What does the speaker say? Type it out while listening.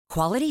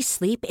Quality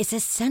sleep is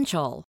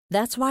essential.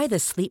 That's why the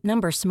Sleep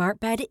Number Smart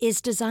Bed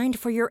is designed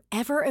for your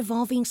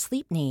ever-evolving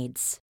sleep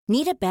needs.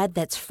 Need a bed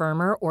that's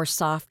firmer or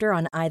softer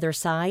on either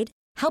side?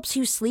 Helps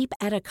you sleep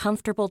at a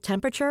comfortable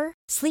temperature?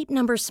 Sleep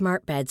Number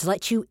Smart Beds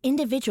let you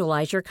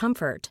individualize your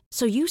comfort,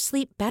 so you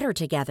sleep better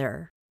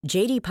together.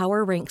 J.D.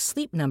 Power ranks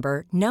Sleep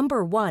Number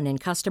number 1 in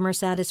customer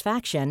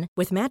satisfaction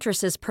with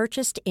mattresses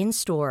purchased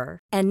in-store.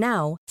 And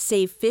now,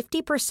 save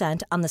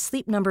 50% on the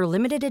Sleep Number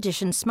Limited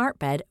Edition Smart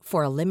Bed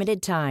for a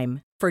limited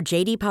time. For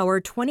J.D. Power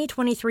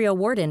 2023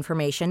 award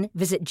information,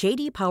 visit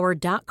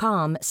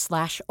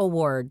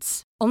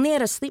jdpower.com/awards. Only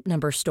at a Sleep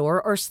Number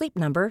store or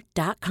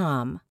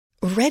sleepnumber.com.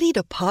 Ready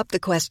to pop the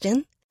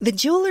question? The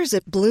jewelers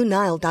at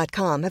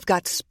BlueNile.com have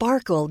got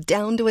sparkle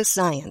down to a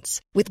science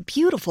with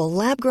beautiful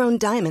lab-grown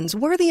diamonds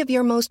worthy of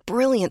your most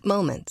brilliant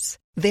moments.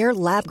 Their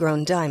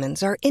lab-grown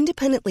diamonds are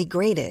independently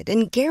graded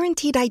and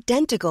guaranteed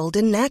identical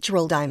to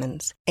natural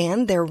diamonds,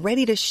 and they're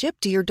ready to ship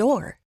to your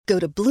door. Go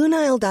to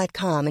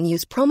BlueNile.com and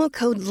use promo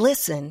code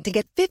LISTEN to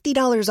get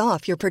 $50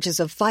 off your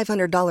purchase of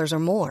 $500 or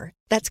more.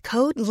 That's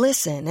code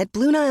LISTEN at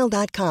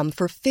BlueNile.com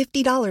for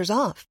 $50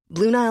 off.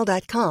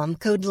 BlueNile.com,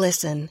 code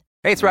LISTEN.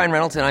 Hey, it's Ryan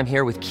Reynolds, and I'm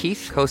here with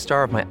Keith,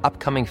 co-star of my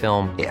upcoming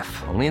film,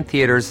 If, only in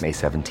theaters May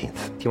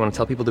 17th. Do you want to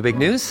tell people the big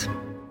news?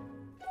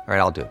 All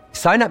right, I'll do it.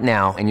 Sign up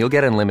now and you'll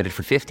get unlimited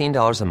for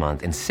 $15 a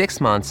month and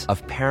 6 months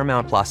of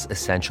Paramount Plus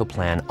Essential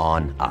Plan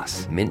on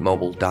us.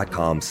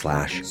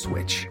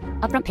 MintMobile.com/switch.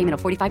 Upfront payment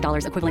of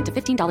 $45 equivalent to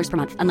 $15 per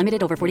month.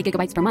 Unlimited over 40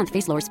 gigabytes per month.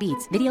 Face lower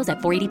speeds. Videos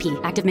at 480p.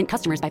 Active Mint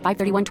customers by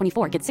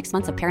 531.24 get 6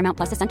 months of Paramount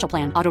Plus Essential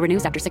Plan. Auto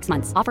renews after 6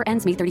 months. Offer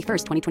ends May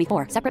 31st,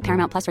 2024. Separate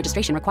Paramount Plus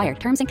registration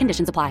required. Terms and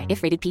conditions apply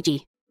if rated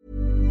PG.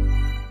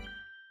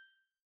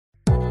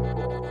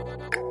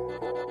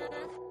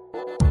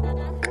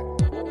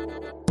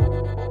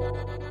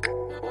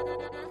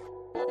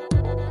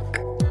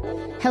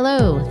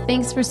 Hello,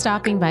 thanks for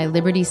stopping by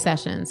Liberty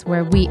Sessions,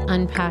 where we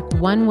unpack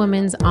one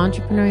woman's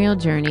entrepreneurial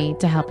journey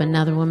to help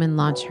another woman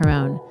launch her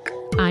own.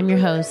 I'm your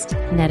host,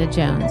 Netta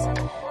Jones.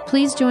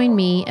 Please join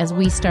me as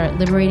we start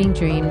liberating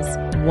dreams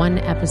one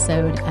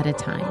episode at a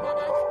time.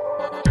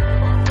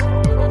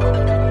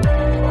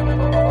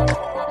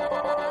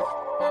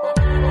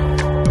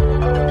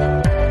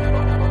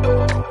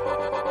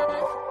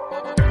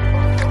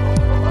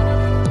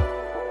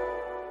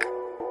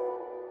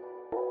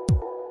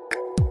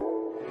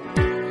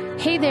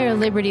 Hey there,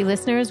 Liberty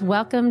listeners.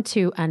 Welcome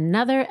to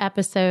another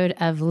episode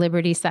of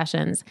Liberty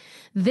Sessions.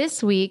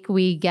 This week,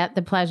 we get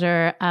the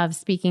pleasure of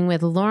speaking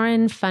with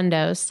Lauren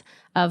Foundos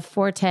of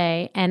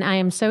Forte, and I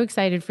am so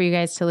excited for you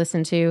guys to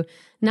listen to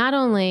not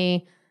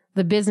only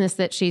the business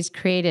that she's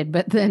created,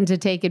 but then to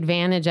take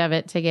advantage of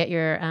it to get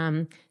your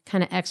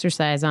kind of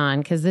exercise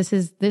on, because this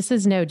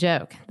is no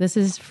joke. This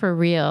is for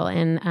real.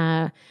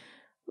 And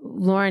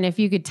Lauren, if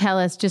you could tell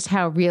us just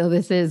how real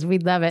this is,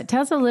 we'd love it.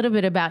 Tell us a little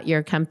bit about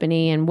your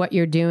company and what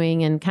you're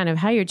doing and kind of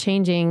how you're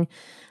changing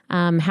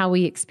how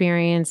we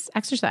experience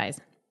exercise.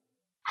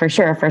 For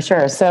sure.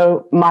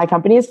 So my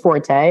company is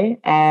Forte,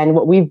 and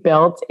what we've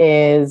built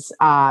is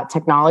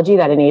technology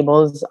that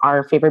enables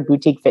our favorite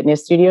boutique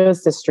fitness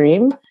studios to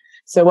stream.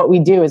 So what we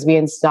do is we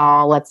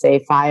install, let's say,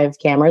 5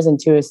 cameras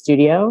into a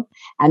studio.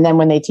 And then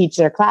when they teach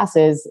their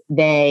classes,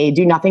 they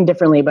do nothing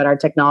differently, but our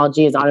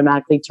technology is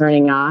automatically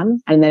turning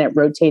on. And then it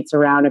rotates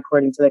around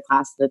according to the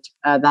class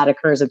that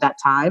occurs at that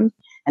time.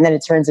 And then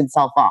it turns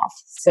itself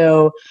off.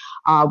 So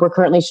we're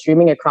currently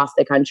streaming across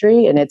the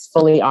country, and it's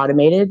fully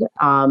automated.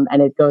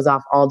 And it goes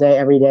off all day,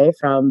 every day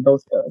from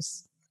both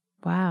coasts.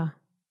 Wow.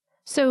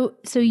 So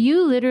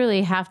you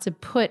literally have to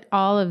put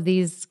all of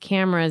these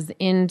cameras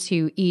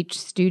into each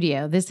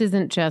studio. This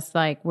isn't just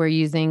like we're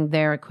using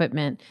their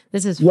equipment.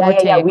 This is Forte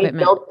equipment. We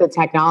built the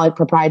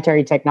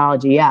proprietary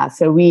technology. Yeah.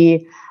 So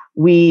we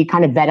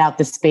kind of vet out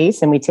the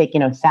space, and we take,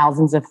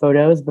 thousands of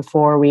photos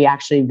before we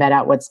actually vet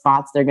out what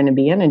spots they're going to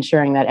be in,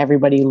 ensuring that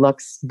everybody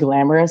looks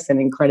glamorous and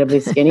incredibly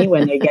skinny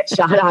when they get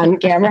shot on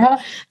camera,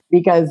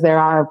 because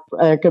there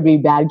could be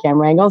bad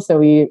camera angles.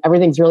 So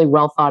everything's really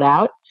well thought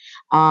out.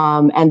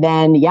 And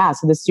then,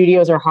 so the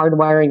studios are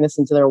hardwiring this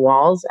into their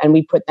walls, and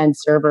we put then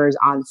servers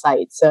on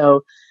site.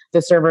 So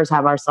the servers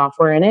have our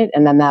software in it,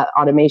 and then that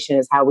automation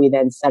is how we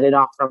then set it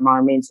off from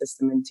our main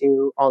system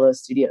into all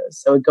those studios.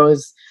 So it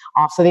goes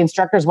off. So the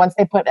instructors, once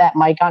they put that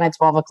mic on at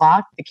 12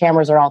 o'clock, the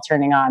cameras are all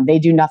turning on. They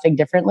do nothing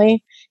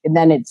differently. And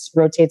then it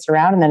rotates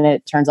around, and then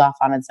it turns off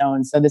on its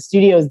own. So the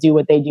studios do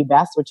what they do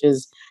best, which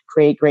is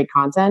create great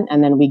content.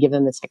 And then we give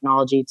them the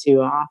technology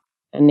to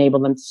enable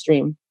them to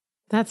stream.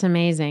 That's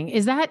amazing.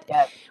 Is that,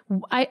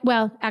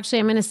 actually,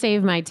 I'm going to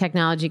save my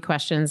technology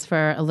questions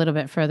for a little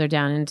bit further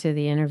down into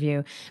the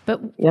interview. But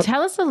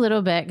Tell us a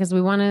little bit, because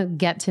we want to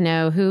get to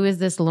know who is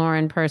this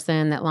Lauren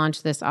person that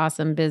launched this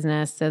awesome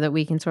business so that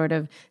we can sort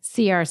of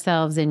see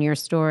ourselves in your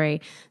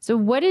story. So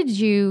what did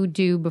you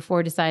do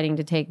before deciding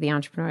to take the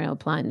entrepreneurial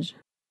plunge?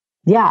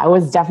 Yeah, I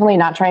was definitely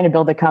not trying to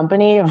build a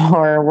company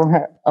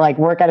or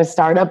work at a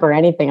startup or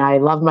anything. I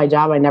love my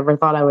job. I never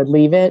thought I would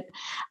leave it.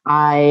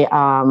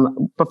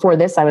 Before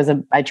this,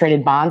 I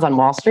traded bonds on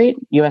Wall Street,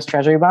 U.S.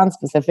 Treasury bonds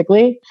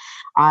specifically.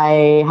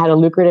 I had a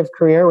lucrative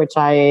career, which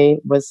I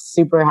was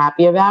super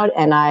happy about.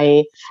 And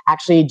I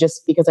actually,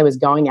 just because I was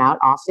going out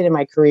often in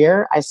my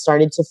career, I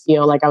started to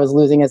feel like I was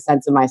losing a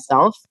sense of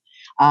myself.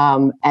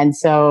 And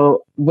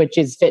so, which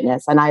is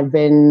fitness. And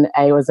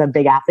I was a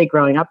big athlete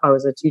growing up. I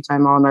was a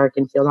 2-time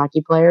All-American field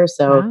hockey player.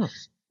 So Wow.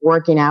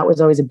 working out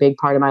was always a big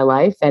part of my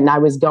life. And I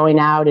was going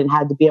out and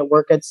had to be at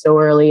work at so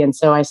early. And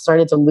so I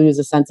started to lose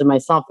a sense of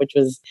myself, which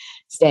was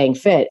staying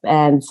fit.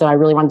 And so I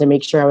really wanted to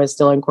make sure I was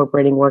still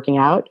incorporating working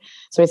out.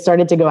 So I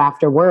started to go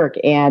after work,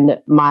 and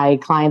my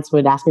clients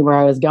would ask me where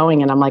I was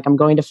going. And I'm like, I'm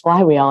going to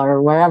Flywheel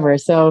or wherever.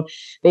 So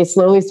they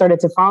slowly started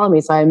to follow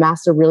me. So I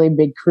amassed a really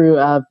big crew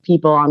of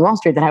people on Wall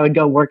Street that I would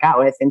go work out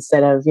with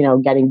instead of,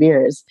 getting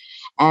beers.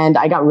 And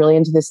I got really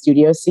into the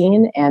studio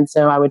scene. And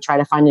so I would try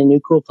to find a new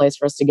cool place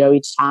for us to go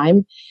each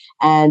time.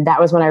 And that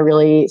was when I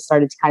really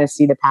started to kind of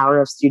see the power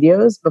of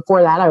studios.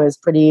 Before that, I was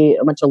pretty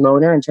much a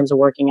loner in terms of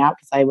working out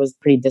because I was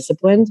pretty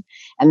disciplined.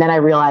 And then I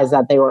realized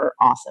that they were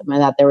awesome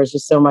and that there was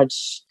just so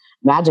much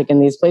magic in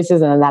these places,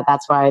 and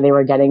that's why they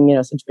were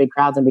getting, such big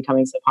crowds and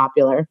becoming so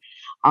popular.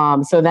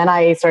 So then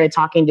I started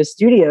talking to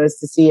studios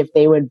to see if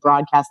they would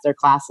broadcast their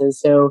classes.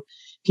 So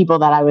people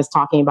that I was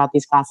talking about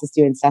these classes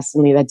to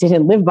incessantly that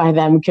didn't live by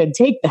them could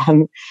take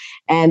them.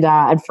 And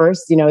at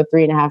first,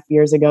 3.5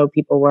 years ago,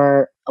 people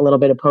were a little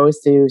bit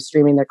opposed to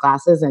streaming their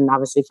classes. And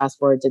obviously, fast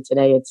forward to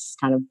today, it's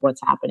kind of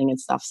what's happening and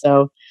stuff.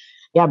 So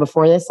yeah,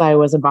 before this, I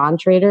was a bond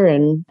trader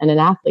and an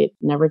athlete,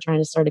 never trying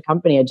to start a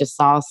company. I just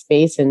saw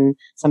space and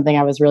something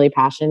I was really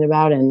passionate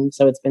about. And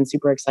so it's been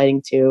super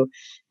exciting to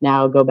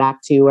now go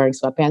back to wearing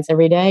sweatpants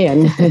every day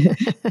and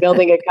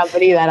building a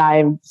company that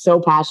I'm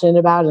so passionate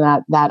about, and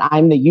that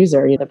I'm the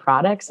user of the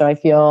product. So I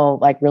feel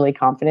like really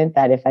confident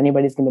that if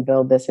anybody's going to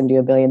build this and do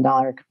 $1 billion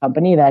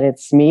company, that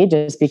it's me,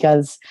 just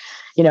because,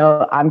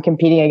 I'm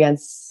competing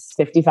against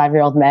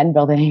 55-year-old men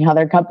building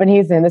other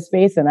companies in the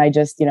space. And I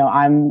just,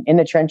 I'm in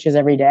the trenches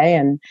every day,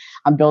 and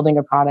I'm building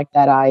a product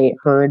that I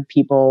heard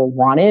people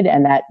wanted,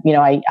 and that,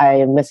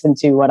 I listen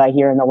to what I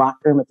hear in the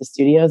locker room at the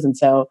studios. And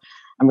so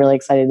I'm really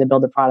excited to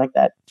build a product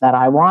that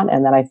I want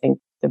and that I think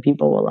the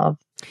people will love.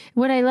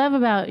 What I love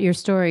about your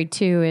story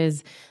too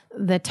is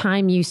the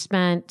time you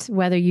spent,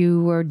 whether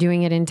you were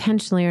doing it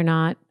intentionally or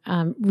not,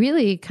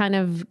 really kind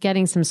of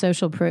getting some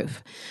social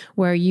proof,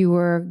 where you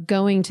were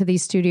going to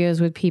these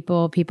studios with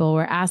people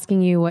were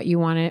asking you what you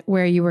wanted,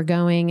 where you were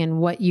going and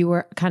what you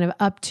were kind of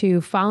up to,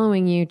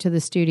 following you to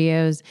the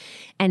studios,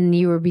 and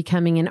you were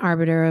becoming an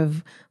arbiter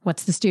of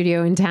what's the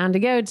studio in town to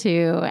go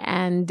to,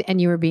 and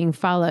you were being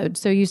followed.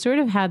 So you sort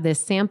of had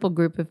this sample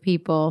group of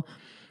people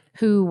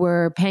who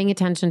were paying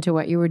attention to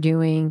what you were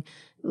doing,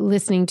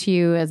 listening to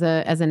you as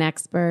an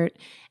expert.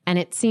 And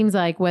it seems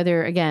like,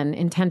 whether, again,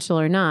 intentional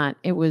or not,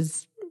 it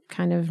was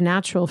kind of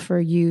natural for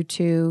you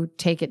to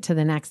take it to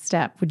the next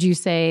step. Would you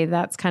say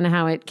that's kind of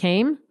how it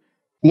came?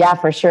 Yeah,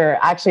 for sure.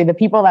 Actually, the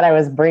people that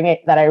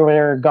I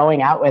were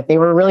going out with, they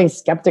were really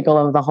skeptical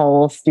of the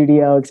whole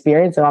studio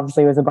experience. So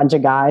obviously it was a bunch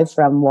of guys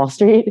from Wall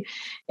Street,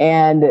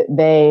 and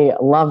they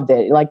loved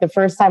it. Like the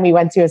first time we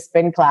went to a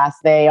spin class,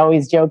 they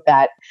always joke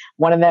that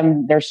one of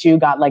them, their shoe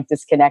got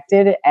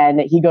disconnected.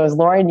 And he goes,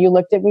 "Lauren, you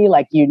looked at me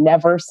like you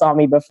never saw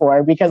me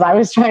before," because I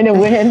was trying to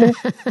win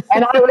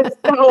and I was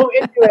so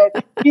into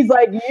it. He's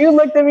like, "You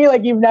looked at me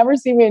like you've never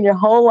seen me in your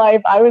whole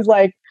life." I was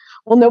like,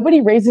 well, nobody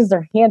raises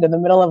their hand in the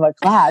middle of a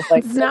class.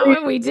 Like, it's not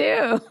what we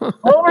do.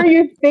 What were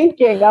you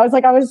thinking? I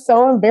was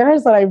so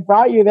embarrassed that I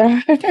brought you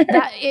there.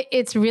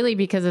 It's really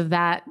because of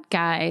that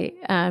guy.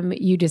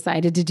 You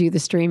decided to do the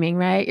streaming,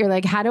 right? You're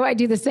like, how do I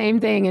do the same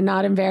thing and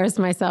not embarrass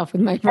myself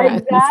with my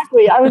friends?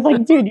 Exactly. I was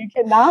like, dude, you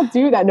cannot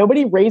do that.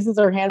 Nobody raises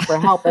their hand for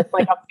help. That's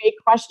like a fake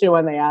question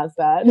when they ask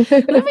that.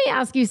 Let me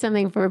ask you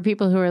something for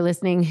people who are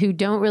listening who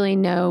don't really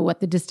know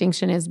what the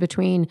distinction is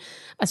between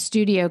a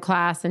studio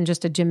class and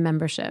just a gym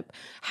membership.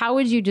 How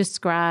would you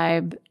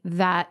describe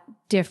that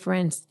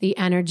difference, the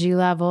energy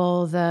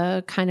level,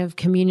 the kind of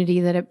community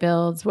that it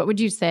builds? What would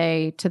you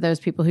say to those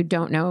people who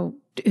don't know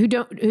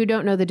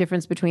the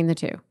difference between the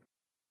two?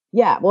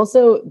 Yeah, well,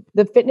 so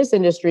the fitness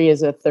industry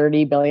is a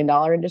 $30 billion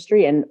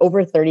industry, and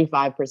over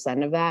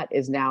 35% of that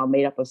is now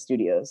made up of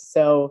studios.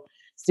 So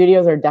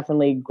studios are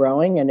definitely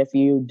growing, and if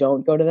you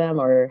don't go to them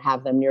or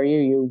have them near you,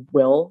 you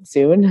will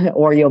soon,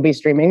 or you'll be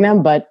streaming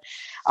them. But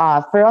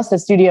for us, the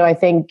studio, I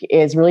think,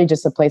 is really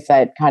just a place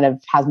that kind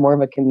of has more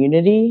of a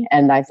community.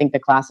 And I think the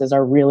classes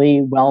are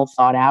really well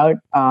thought out,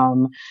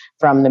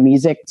 from the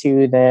music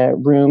to the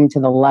room to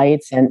the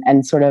lights,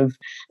 and sort of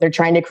they're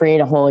trying to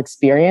create a whole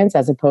experience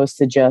as opposed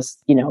to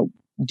just,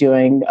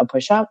 doing a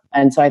push-up.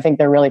 And so I think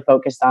they're really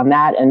focused on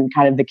that and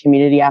kind of the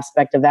community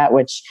aspect of that,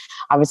 which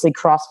obviously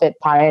CrossFit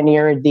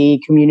pioneered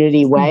the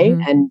community way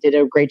and did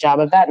a great job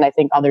of that. And I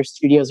think other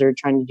studios are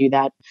trying to do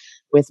that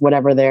with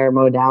whatever their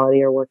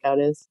modality or workout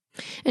is.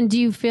 And do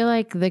you feel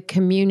like the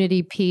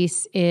community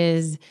piece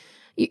is,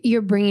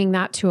 you're bringing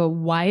that to a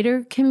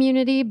wider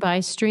community by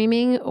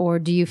streaming, or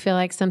do you feel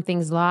like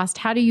something's lost?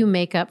 How do you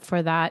make up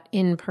for that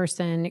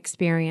in-person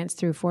experience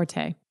through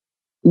Forte?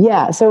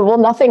 Yeah. So, well,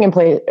 nothing in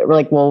place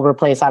like will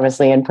replace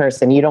obviously in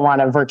person. You don't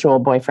want a virtual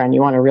boyfriend.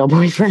 You want a real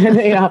boyfriend.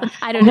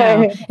 I don't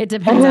know. It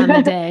depends on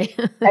the day.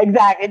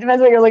 Exactly. It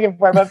depends what you're looking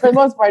for, but for the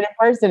most part, in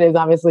person is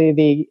obviously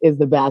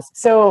the best.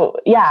 So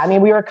yeah, I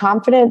mean, we were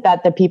confident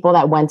that the people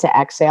that went to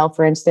Exhale,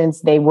 for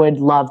instance, they would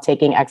love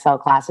taking Excel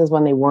classes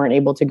when they weren't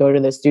able to go to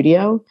the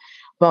studio,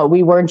 but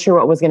we weren't sure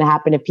what was going to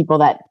happen if people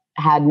that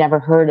had never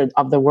heard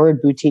of the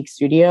word boutique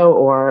studio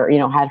or,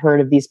 had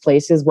heard of these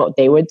places, what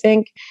they would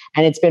think.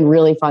 And it's been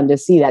really fun to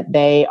see that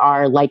they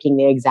are liking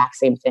the exact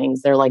same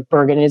things. They're like,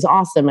 Bergen is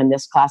awesome and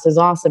this class is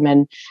awesome.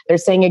 And they're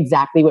saying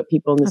exactly what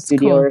people in the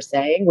studio are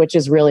saying, which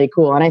is really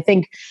cool. And I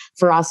think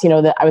for us,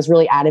 that I was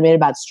really adamant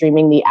about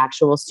streaming the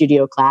actual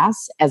studio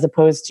class as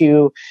opposed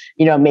to,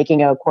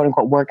 making a quote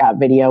unquote workout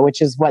video,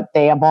 which is what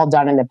they have all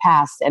done in the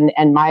past.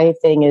 And my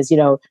thing is,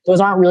 those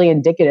aren't really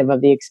indicative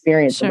of the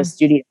experience of the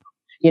studio.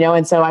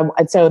 And so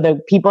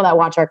the people that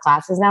watch our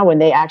classes now, when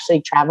they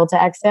actually travel to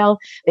Exhale,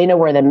 they know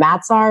where the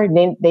mats are.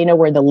 They know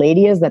where the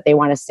lady is that they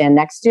want to stand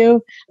next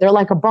to. They're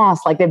like a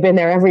boss, like they've been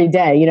there every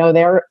day.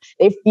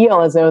 They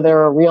feel as though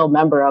they're a real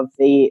member of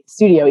the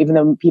studio, even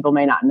though people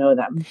may not know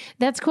them.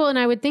 That's cool. And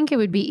I would think it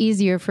would be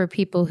easier for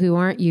people who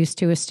aren't used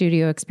to a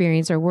studio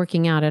experience or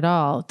working out at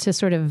all to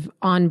sort of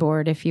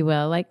onboard, if you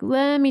will, like,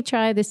 let me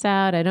try this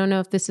out. I don't know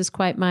if this is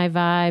quite my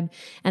vibe.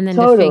 And then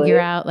to figure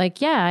out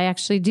like, yeah, I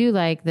actually do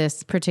like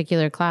this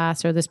particular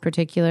class or this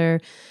particular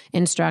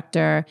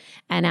instructor.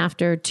 And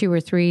after 2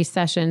 or 3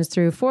 sessions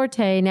through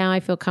Forte, now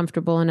I feel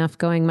comfortable enough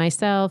going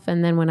myself.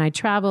 And then when I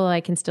travel, I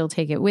can still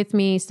take it with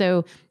me.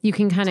 So you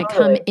can kind of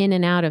come in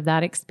and out of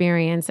that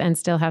experience and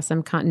still have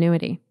some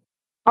continuity.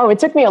 Oh, it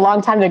took me a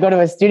long time to go to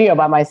a studio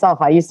by myself.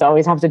 I used to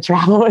always have to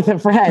travel with a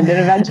friend. And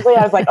eventually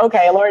I was like,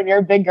 okay, Lauren, you're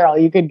a big girl.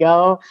 You could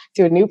go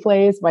to a new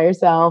place by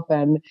yourself.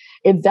 And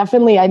it's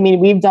definitely, I mean,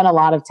 we've done a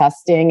lot of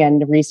testing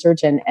and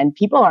research and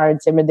people are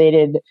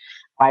intimidated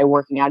by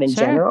working out in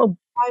general.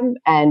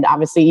 And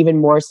obviously even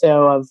more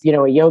so of,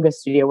 a yoga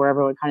studio where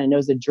everyone kind of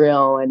knows the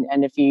drill.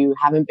 And if you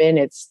haven't been,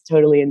 it's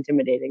totally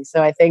intimidating.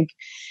 So I think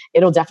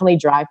it'll definitely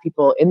drive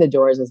people in the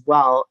doors as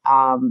well,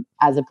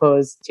 as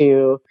opposed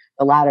to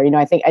the latter.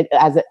 I think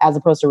as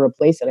opposed to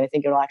replace it, I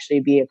think it'll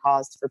actually be a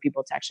cause for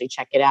people to actually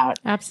check it out.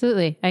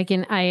 Absolutely.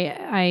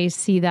 I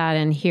see that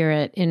and hear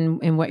it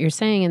in what you're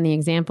saying and the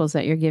examples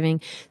that you're giving.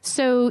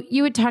 So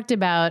you had talked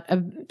about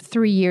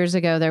 3 years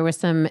ago, there was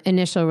some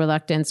initial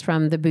reluctance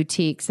from the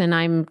boutiques. And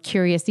I'm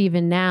curious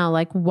even now,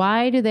 like,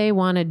 why do they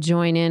want to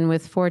join in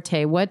with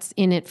Forte? What's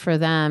in it for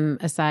them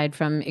aside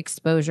from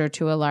exposure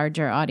to a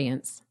larger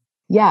audience?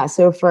 Yeah.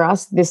 So for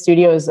us, the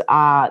studios,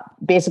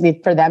 basically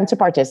for them to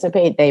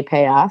participate, they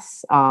pay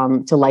us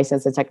to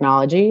license the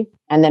technology.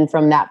 And then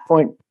from that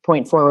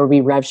point forward, we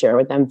rev share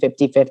with them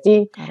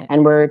 50-50.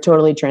 And we're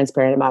totally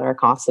transparent about our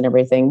costs and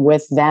everything.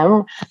 With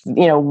them,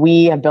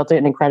 we have built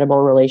an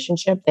incredible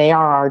relationship. They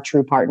are our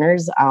true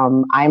partners.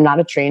 I'm not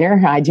a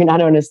trainer. I do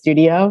not own a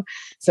studio.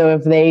 So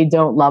if they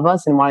don't love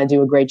us and want to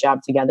do a great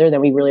job together,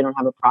 then we really don't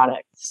have a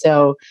product.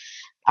 So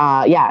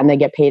and they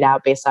get paid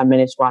out based on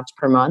minutes watched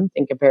per month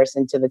in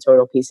comparison to the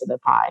total piece of the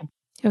pie.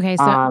 Okay,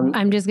 so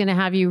I'm just going to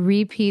have you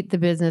repeat the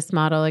business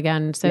model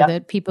again so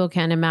that people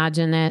can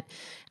imagine it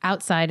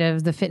outside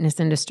of the fitness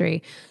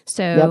industry.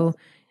 So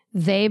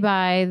they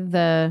buy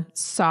the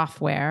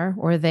software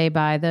or they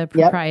buy the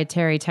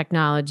proprietary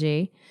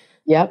technology.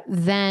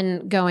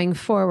 Then going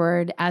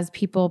forward, as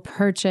people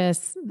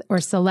purchase or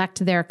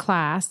select their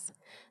class,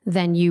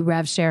 then you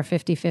rev share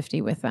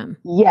 50-50 with them.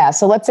 Yeah.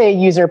 So let's say a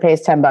user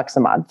pays $10 a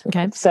month.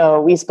 Okay.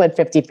 So we split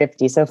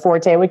 50-50. So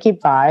Forte would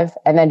keep 5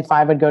 and then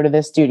 5 would go to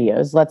the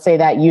studios. Let's say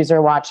that user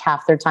watched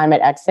half their time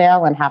at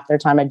Exhale and half their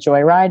time at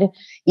Joyride.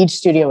 Each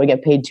studio would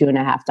get paid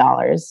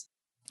 $2.50.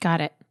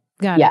 Got it.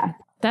 Yeah.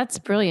 That's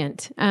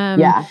brilliant.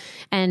 And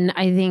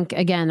I think,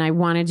 again, I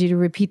wanted you to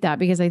repeat that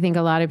because I think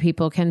a lot of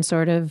people can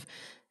sort of,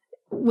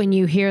 when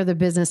you hear the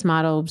business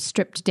model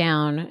stripped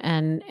down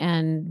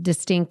and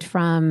distinct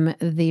from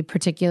the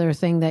particular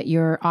thing that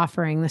you're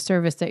offering, the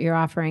service that you're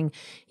offering,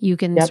 you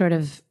can sort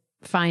of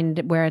find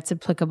where it's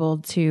applicable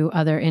to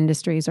other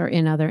industries or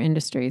in other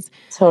industries.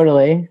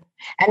 Totally.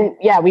 And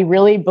we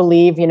really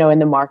believe, in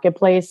the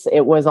marketplace.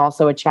 It was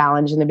also a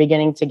challenge in the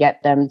beginning to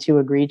get them to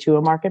agree to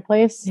a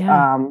marketplace.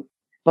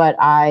 But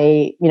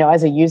I,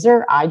 as a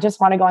user, I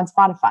just want to go on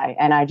Spotify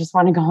and I just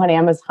want to go on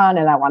Amazon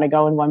and I want to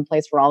go in one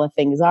place where all the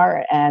things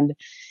are. And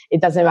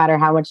it doesn't matter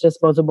how much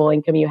disposable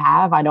income you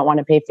have. I don't want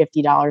to pay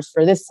 $50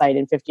 for this site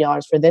and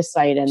 $50 for this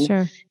site.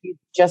 And you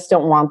just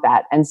don't want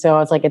that. And so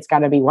it's like, it's got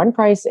to be one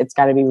price. It's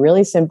got to be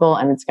really simple.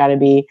 And it's got to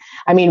be,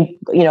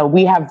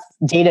 we have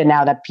data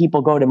now that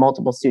people go to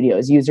multiple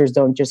studios. Users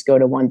don't just go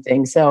to one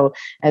thing. So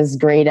as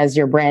great as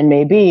your brand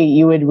may be,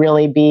 you would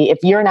really be, if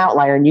you're an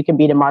outlier and you can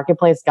beat a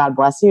marketplace, God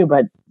bless you.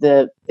 But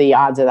the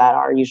odds of that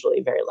are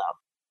usually very low.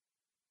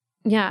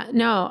 Yeah,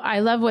 no, I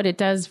love what it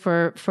does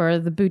for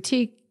the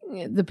boutique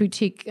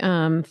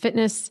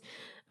fitness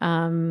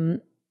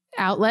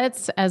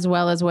outlets, as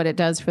well as what it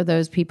does for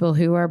those people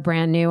who are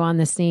brand new on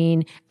the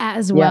scene,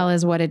 as well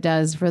as what it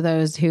does for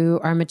those who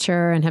are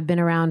mature and have been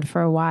around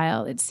for a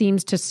while. It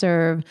seems to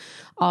serve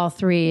all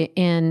three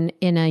in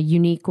a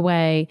unique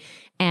way.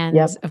 And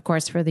of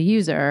course, for the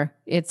user,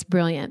 it's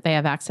brilliant. They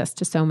have access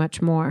to so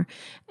much more.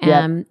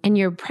 And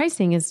your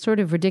pricing is sort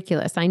of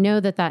ridiculous. I know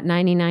that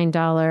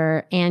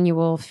 $99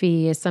 annual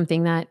fee is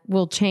something that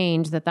will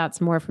change,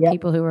 that's more for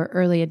people who are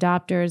early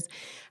adopters.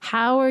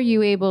 How are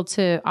you able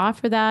to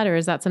offer that? Or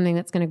is that something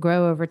that's going to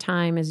grow over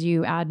time as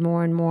you add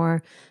more and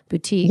more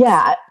boutiques?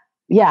 Yeah.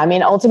 I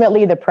mean,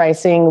 ultimately the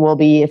pricing will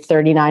be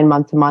 $39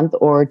 month to month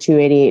or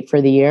 $288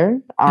 for the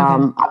year.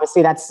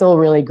 Obviously that's still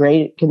really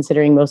great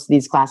considering most of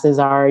these classes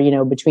are,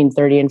 between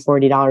 $30 and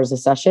 $40 a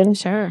session.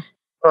 Sure.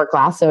 Per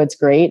class. So it's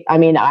great. I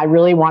mean, I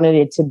really wanted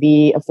it to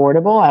be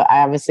affordable.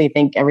 I obviously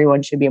think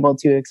everyone should be able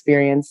to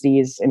experience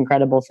these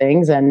incredible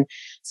things. And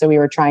so we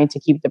were trying to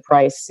keep the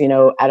price,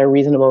 at a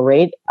reasonable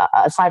rate.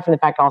 Aside from the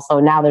fact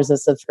also now there's a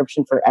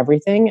subscription for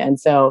everything. And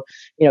so,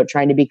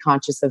 trying to be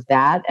conscious of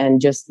that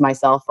and just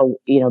myself,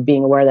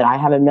 being aware that I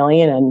have 1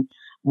 million and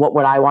what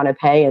would I want to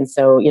pay. And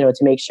so,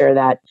 to make sure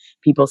that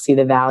people see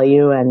the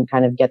value and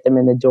kind of get them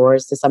in the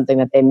doors to something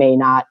that they may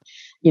not.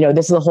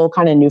 This is a whole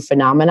kind of new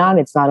phenomenon.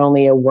 It's not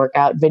only a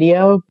workout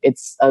video,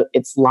 it's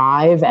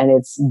live and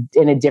it's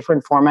in a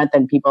different format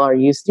than people are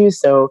used to.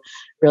 So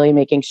really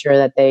making sure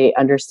that they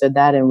understood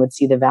that and would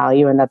see the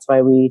value. And that's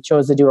why we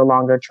chose to do a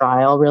longer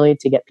trial, really,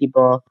 to get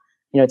people,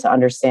 to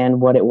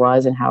understand what it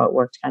was and how it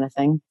worked, kind of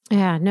thing.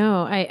 Yeah,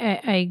 no,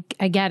 I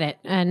get it.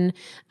 And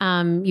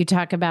you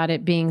talk about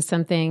it being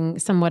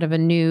somewhat of a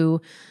new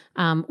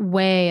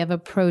way of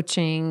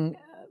approaching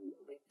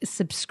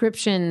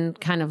subscription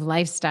kind of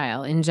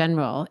lifestyle in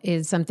general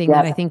is something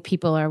that I think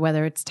people are,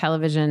 whether it's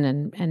television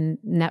and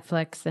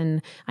Netflix,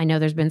 and I know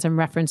there's been some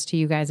reference to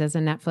you guys as a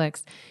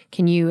Netflix.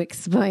 Can you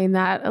explain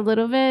that a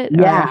little bit?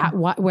 Yeah.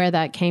 Or where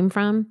that came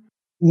from?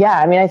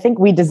 Yeah, I mean, I think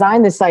we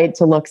designed the site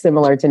to look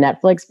similar to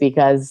Netflix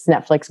because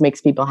Netflix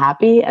makes people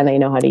happy and they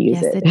know how to use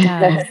it.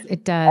 Yes,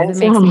 it does.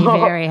 It makes me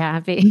very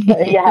happy.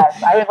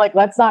 Yes, I was like,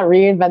 let's not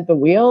reinvent the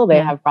wheel. They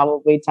have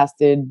probably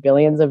tested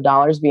billions of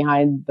dollars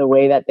behind the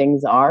way that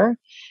things are.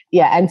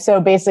 Yeah, and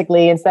so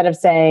basically, instead of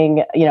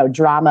saying,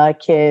 drama,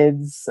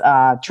 kids,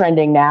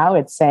 trending now,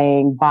 it's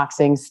saying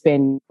boxing,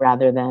 spin,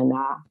 rather than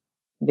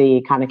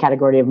the kind of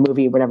category of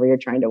movie, whatever you're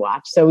trying to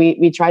watch. So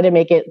we try to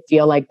make it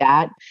feel like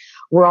that.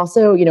 We're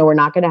also, we're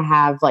not going to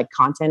have like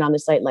content on the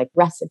site, like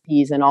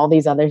recipes and all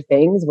these other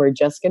things. We're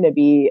just going to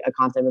be a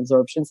content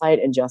absorption site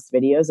and just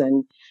videos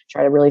and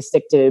try to really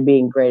stick to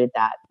being great at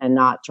that and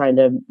not trying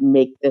to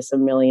make this a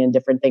million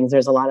different things.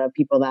 There's a lot of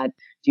people that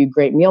do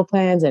great meal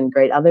plans and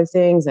great other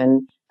things.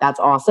 And that's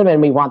awesome. And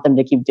we want them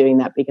to keep doing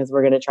that because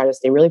we're going to try to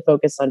stay really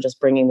focused on just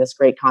bringing this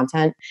great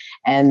content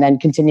and then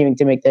continuing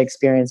to make the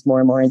experience more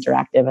and more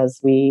interactive as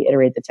we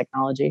iterate the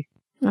technology.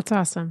 That's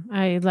awesome.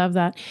 I love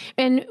that.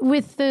 And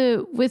with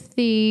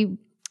the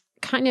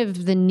kind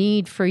of the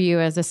need for you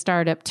as a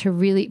startup to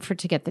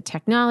get the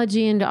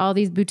technology into all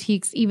these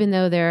boutiques, even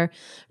though they're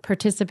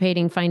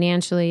participating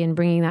financially and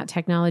bringing that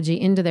technology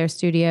into their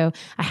studio,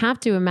 I have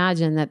to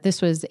imagine that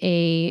this was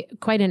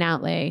quite an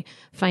outlay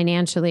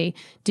financially.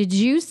 Did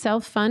you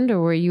self-fund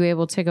or were you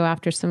able to go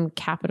after some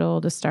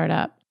capital to start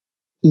up?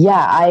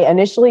 Yeah, I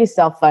initially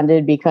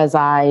self-funded because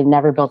I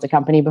never built a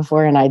company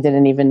before and I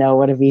didn't even know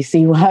what a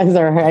VC was,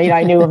 or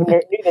I knew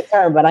the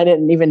term, but I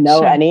didn't even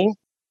know any.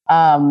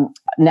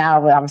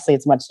 Now, obviously,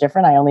 it's much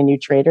different. I only knew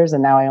traders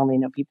and now I only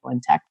know people in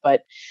tech.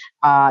 But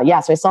so I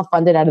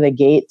self-funded out of the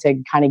gate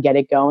to kind of get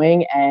it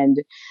going.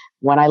 And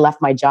when I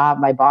left my job,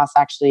 my boss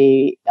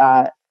actually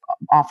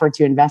offered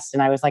to invest.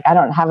 And I was like, I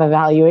don't have a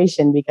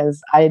valuation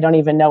because I don't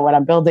even know what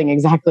I'm building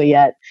exactly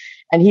yet.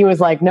 And he was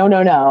like,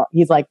 no.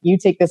 He's like, you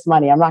take this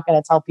money. I'm not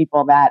going to tell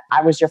people that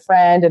I was your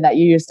friend and that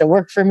you used to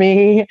work for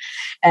me.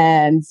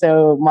 And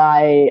so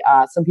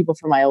some people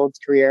from my old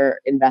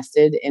career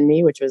invested in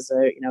me, which was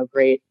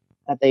great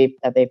that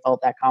they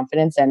felt that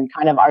confidence. And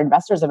kind of our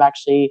investors have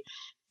actually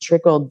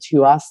trickled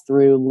to us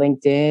through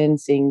LinkedIn,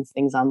 seeing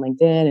things on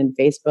LinkedIn and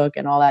Facebook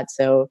and all that.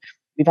 So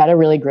we've had a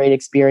really great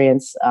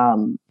experience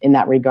in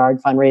that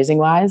regard, fundraising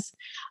wise.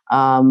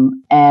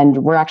 And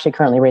we're actually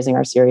currently raising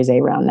our Series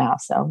A round now.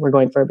 So we're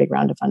going for a big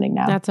round of funding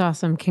now. That's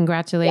awesome.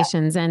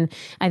 Congratulations. Yeah. And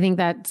I think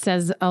that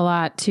says a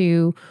lot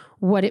to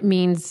what it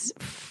means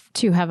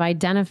to have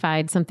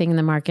identified something in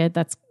the market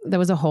that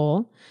was a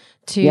hole,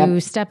 to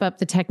step up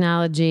the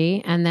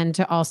technology, and then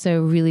to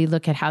also really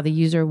look at how the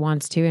user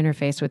wants to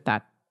interface with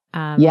that.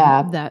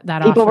 That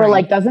people offering. Were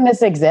like, doesn't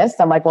this exist?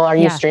 I'm like, well, are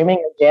you streaming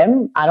a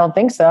gym? I don't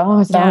think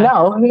so. So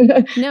no.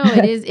 No,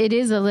 it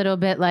is a little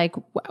bit like,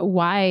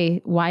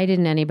 why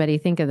didn't anybody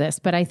think of this?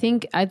 But I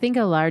think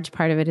a large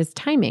part of it is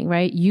timing,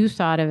 right? You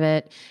thought of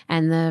it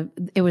and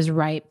it was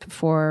ripe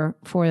for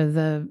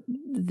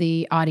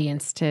the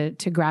audience to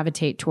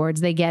gravitate towards.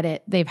 They get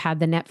it. They've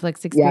had the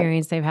Netflix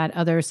experience. They've had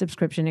other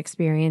subscription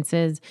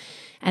experiences,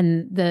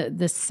 and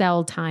the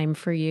sell time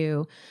for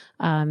you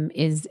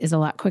is a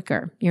lot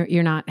quicker.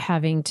 You're not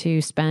having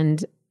to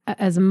spend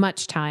as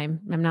much time.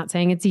 I'm not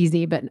saying it's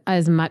easy, but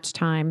as much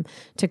time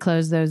to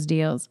close those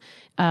deals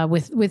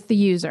with the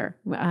user.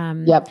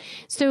 Yep.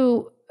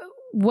 So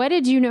what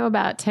did you know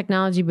about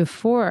technology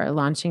before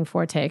launching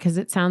Forte? Because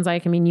it sounds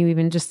like, I mean, you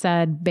even just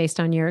said based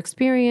on your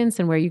experience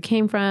and where you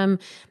came from,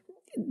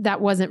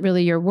 that wasn't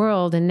really your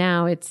world. And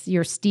now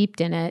you're steeped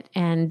in it.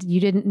 And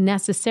you didn't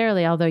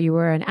necessarily, although you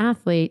were an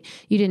athlete,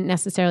 you didn't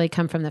necessarily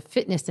come from the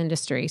fitness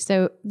industry.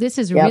 So this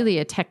is really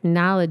a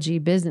technology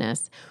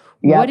business.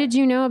 Yep. What did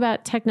you know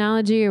about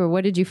technology, or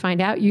what did you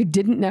find out you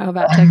didn't know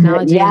about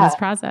technology in this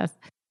process?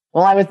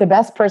 Well, I was the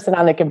best person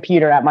on the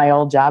computer at my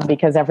old job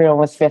because everyone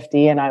was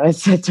 50 and I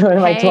was doing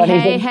my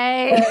 20s.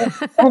 Hey. So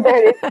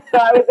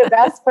I was the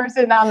best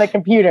person on the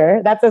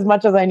computer. That's as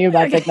much as I knew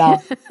about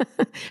technology.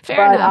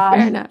 Fair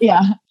enough.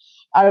 Yeah.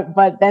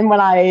 But then when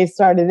I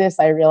started this,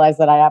 I realized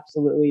that I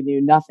absolutely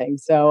knew nothing.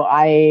 So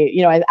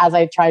as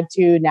I tried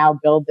to now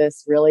build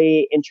this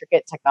really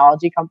intricate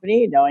technology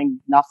company, knowing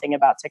nothing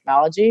about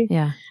technology,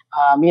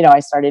 I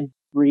started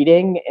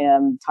reading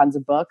tons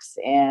of books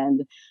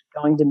and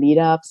going to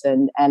meetups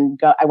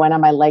I went on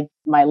my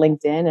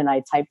LinkedIn and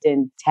I typed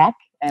in tech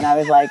and I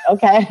was like,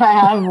 okay, I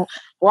have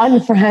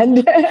one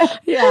friend.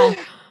 Yeah.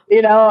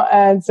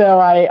 And so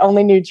I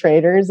only knew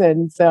traders.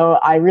 And so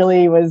I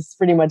really was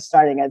pretty much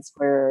starting at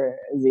square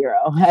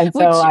zero. And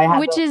so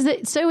which is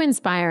so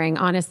inspiring,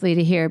 honestly,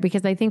 to hear,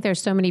 because I think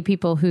there's so many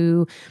people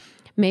who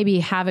maybe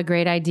have a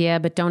great idea,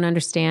 but don't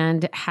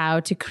understand how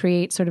to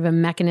create sort of a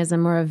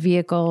mechanism or a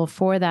vehicle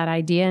for that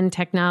idea. And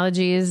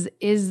technology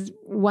is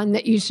one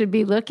that you should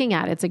be looking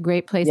at. It's a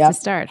great place to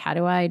start. How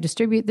do I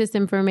distribute this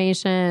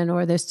information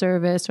or this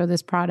service or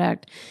this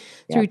product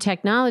through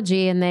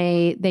technology? And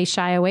they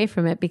shy away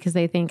from it because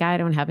they think, I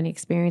don't have any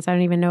experience. I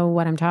don't even know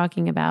what I'm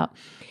talking about.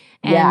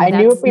 And I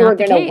knew if we were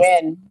going to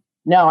win.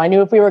 No, I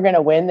knew if we were going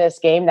to win this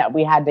game that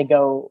we had to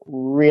go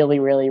really,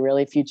 really,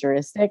 really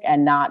futuristic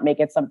and not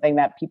make it something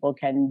that people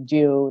can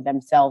do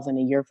themselves in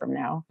a year from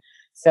now.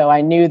 So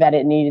I knew that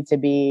it needed to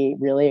be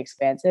really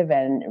expansive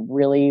and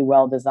really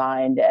well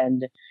designed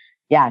and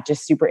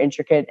just super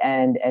intricate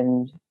and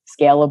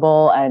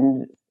scalable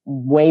and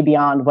way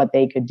beyond what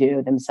they could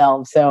do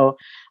themselves. So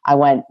I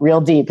went real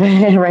deep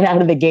right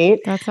out of the gate.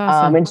 That's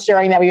awesome.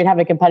 Ensuring that we would have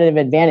a competitive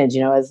advantage,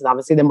 as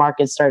obviously the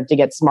market started to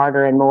get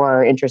smarter and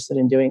more interested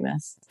in doing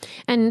this.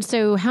 And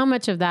so how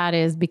much of that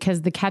is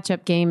because the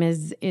catch-up game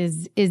is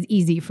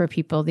easy for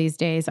people these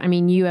days? I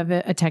mean, you have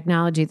a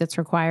technology that's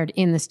required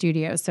in the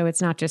studio. So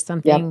it's not just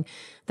something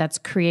that's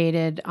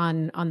created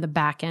on the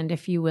back end,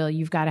 if you will.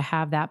 You've got to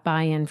have that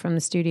buy-in from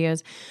the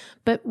studios.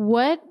 But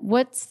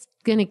what's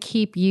going to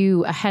keep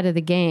you ahead of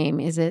the game?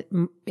 Is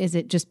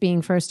it just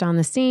being first on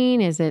the scene?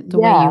 Is it the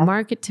way you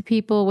market to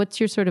people? What's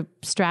your sort of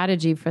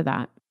strategy for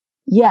that?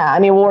 Yeah, I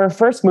mean, we're a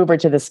first mover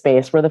to the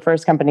space. We're the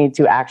first company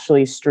to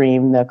actually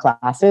stream the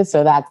classes.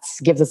 So that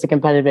gives us a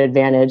competitive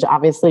advantage.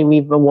 Obviously,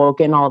 we've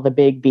awoken all the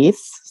big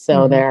beasts.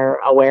 So they're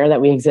aware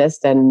that we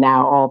exist and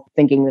now all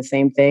thinking the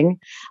same thing.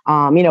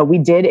 We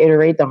did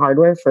iterate the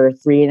hardware for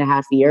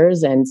 3.5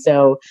 years. And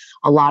so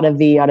a lot of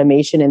the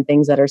automation and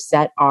things that are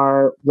set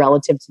are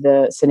relative to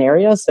the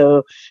scenario.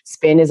 So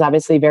spin is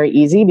obviously very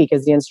easy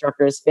because the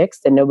instructor is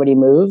fixed and nobody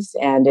moves.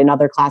 And in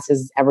other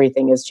classes,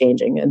 everything is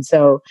changing. And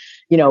so,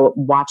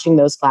 watching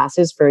those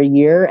classes for a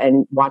year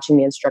and watching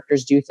the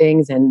instructors do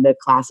things and the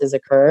classes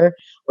occur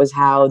was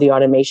how the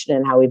automation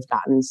and how we've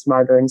gotten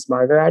smarter and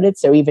smarter at it.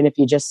 So even if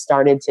you just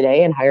started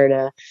today and hired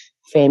a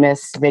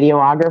famous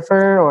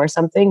videographer or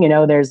something,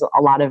 there's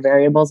a lot of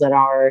variables that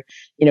are,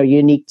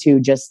 unique to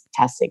just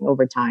testing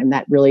over time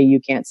that really you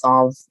can't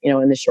solve,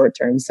 in the short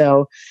term.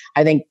 So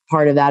I think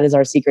part of that is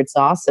our secret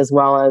sauce, as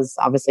well as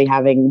obviously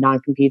having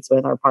non-competes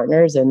with our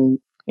partners and,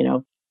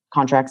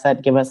 contracts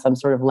that give us some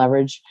sort of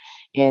leverage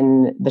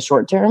in the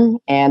short term.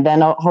 And then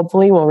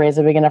hopefully we'll raise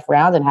a big enough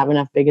round and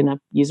have big enough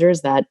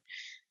users that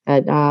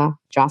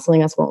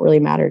jostling us won't really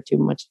matter too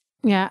much.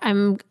 Yeah,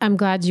 I'm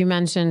glad you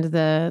mentioned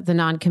the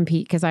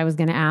non-compete, because I was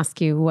going to ask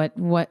you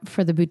what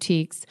for the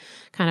boutiques,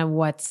 kind of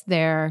what's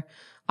their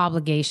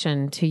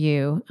obligation to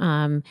you.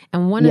 And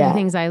one of the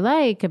things I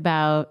like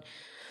about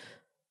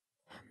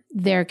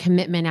their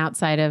commitment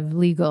outside of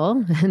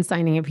legal and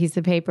signing a piece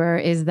of paper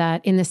is that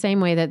in the same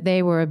way that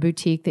they were a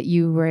boutique that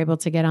you were able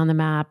to get on the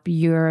map,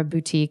 you're a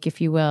boutique, if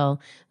you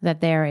will,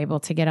 that they're able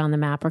to get on the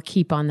map or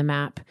keep on the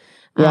map.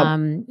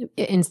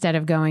 Instead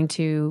of going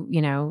to,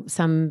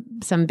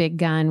 some big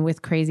gun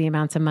with crazy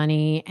amounts of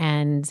money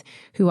and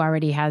who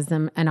already has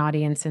them an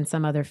audience in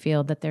some other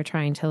field that they're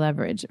trying to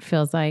leverage. It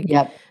feels like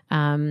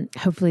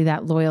hopefully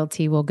that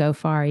loyalty will go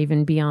far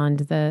even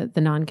beyond the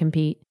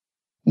non-compete.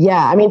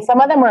 Yeah. I mean,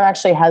 some of them are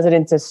actually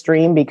hesitant to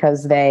stream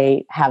because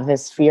they have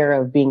this fear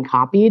of being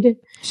copied.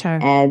 Sure.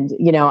 And,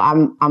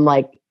 I'm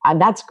like,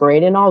 that's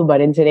great and all,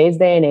 but in today's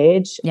day and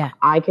age,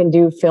 I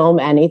can film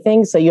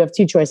anything. So you have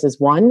two choices.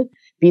 One,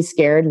 be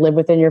scared, live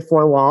within your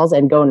four walls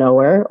and go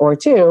nowhere. Or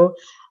two,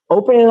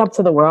 open it up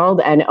to the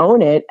world and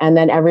own it. And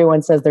then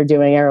everyone says they're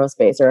doing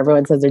aerospace or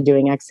everyone says they're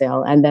doing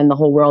Exhale. And then the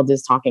whole world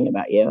is talking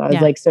about you. I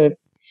was like, so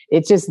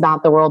it's just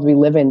not the world we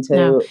live in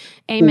No. to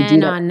Amen do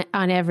that.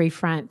 on every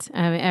front.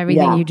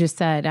 Everything Yeah. you just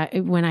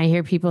said. When I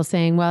hear people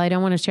saying, "Well, I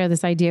don't want to share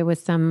this idea with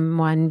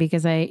someone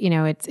because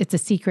it's a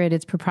secret,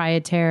 it's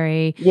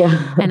proprietary,"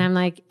 Yeah. and I'm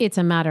like, it's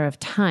a matter of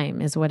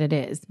time, is what it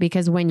is.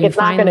 Because when you It's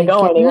not going to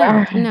finally go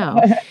anywhere.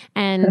 no,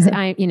 and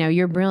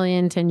you're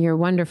brilliant and you're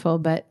wonderful,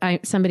 but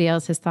somebody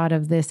else has thought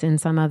of this in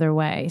some other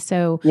way.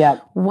 So Yeah.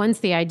 once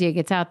the idea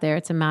gets out there,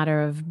 it's a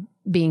matter of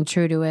being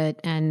true to it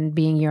and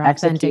being your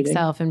authentic Executing.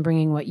 self and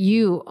bringing what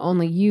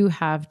only you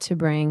have to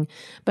bring,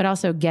 but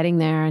also getting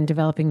there and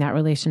developing that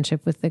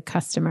relationship with the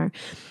customer.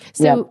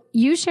 So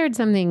you shared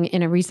something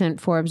in a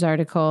recent Forbes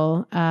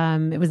article.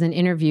 It was an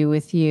interview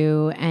with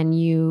you, and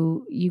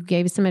you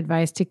gave some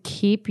advice to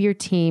keep your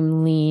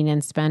team lean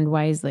and spend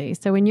wisely.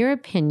 So in your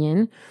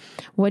opinion,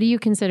 what do you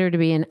consider to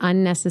be an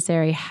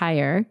unnecessary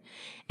hire,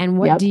 and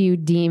what do you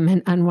deem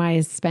an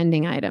unwise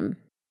spending item?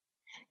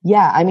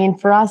 Yeah, I mean,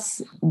 for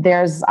us,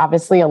 there's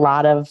obviously a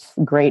lot of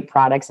great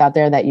products out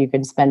there that you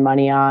can spend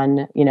money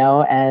on,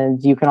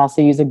 and you can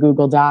also use a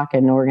Google Doc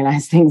and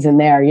organize things in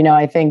there.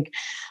 I think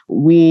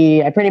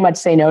I pretty much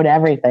say no to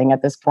everything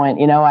at this point.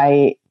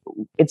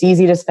 It's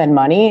easy to spend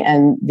money,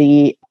 and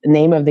the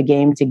name of the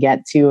game to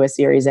get to a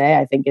Series A,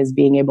 I think, is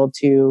being able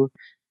to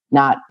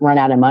not run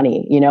out of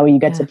money. You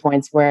get to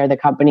points where the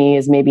company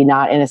is maybe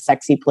not in a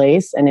sexy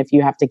place. And if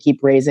you have to keep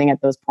raising at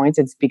those points,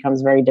 it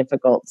becomes very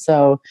difficult.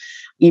 So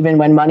even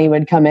when money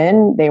would come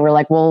in, they were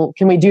like, well,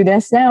 can we do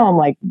this now? I'm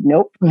like,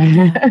 nope.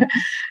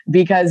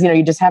 Because,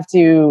 you just have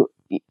to,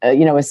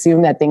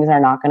 assume that things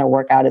are not going to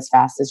work out as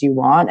fast as you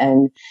want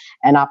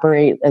and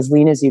operate as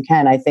lean as you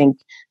can. I think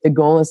the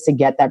goal is to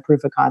get that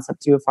proof of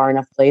concept to a far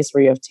enough place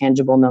where you have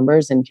tangible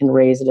numbers and can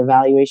raise an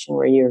evaluation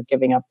where you're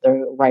giving up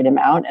the right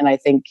amount. And I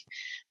think,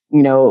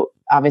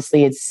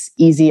 obviously it's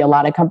easy. A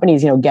lot of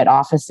companies, get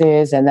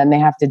offices and then they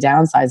have to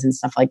downsize and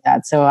stuff like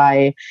that. So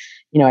I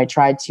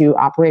try to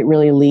operate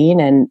really lean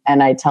and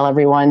I tell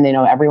everyone,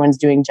 everyone's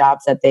doing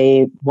jobs that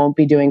they won't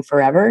be doing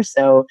forever.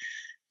 So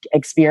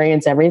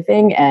experience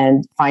everything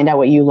and find out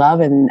what you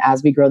love. And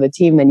as we grow the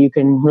team, then you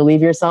can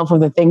relieve yourself of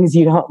the things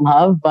you don't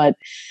love. But,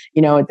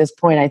 at this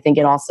point, I think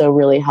it also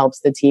really helps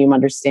the team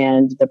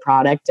understand the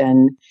product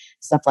and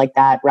stuff like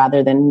that,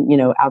 rather than,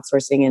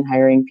 outsourcing and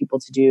hiring people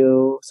to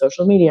do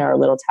social media or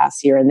little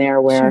tasks here and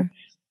there where,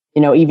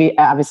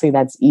 obviously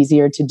that's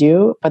easier to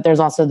do, but there's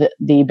also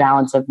the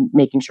balance of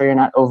making sure you're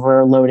not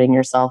overloading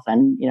yourself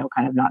and,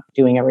 kind of not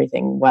doing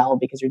everything well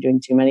because you're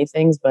doing too many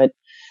things. But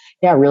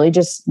yeah, really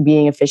just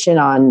being efficient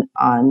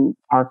on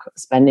our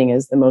spending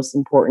is the most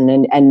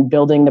important, and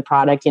building the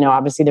product.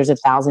 Obviously there's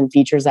 1,000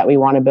 features that we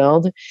want to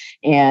build,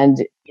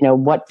 and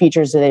what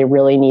features do they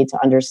really need to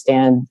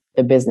understand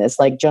the business?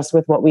 Like just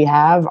with what we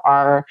have,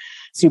 our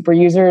super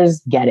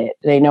users get it.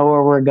 They know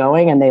where we're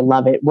going and they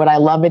love it. Would I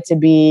love it to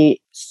be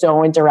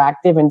so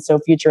interactive and so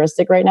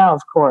futuristic right now?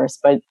 Of course,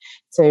 but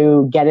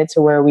to get it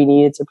to where we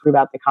need it to prove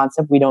out the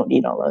concept, we don't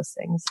need all those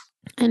things.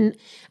 And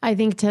I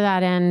think to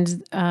that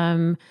end,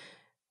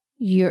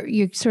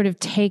 you sort of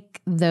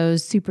take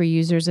those super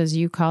users, as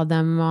you call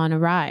them, on a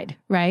ride,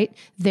 right?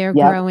 They're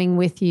growing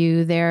with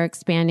you, they're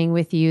expanding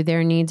with you,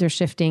 their needs are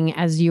shifting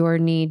as your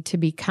need to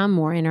become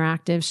more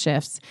interactive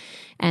shifts,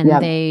 and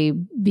they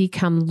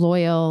become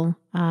loyal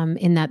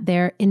in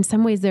that in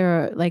some ways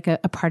they're like a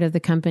part of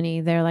the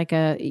company. They're like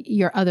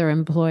your other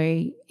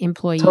employee.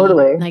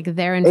 Totally. Like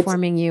they're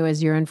informing you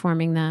as you're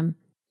informing them.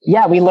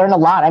 Yeah, we learn a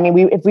lot. I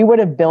mean, if we would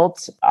have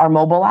built our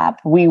mobile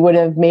app, we would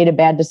have made a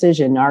bad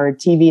decision. Our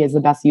TV is the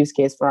best use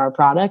case for our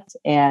product,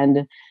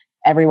 and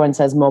everyone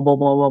says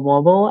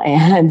mobile,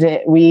 and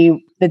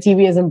the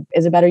TV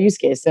is a better use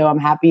case. So I'm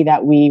happy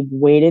that we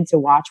waited to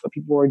watch what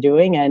people were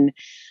doing and,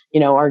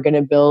 are going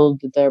to build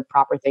the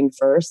proper thing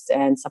first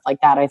and stuff like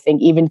that. I think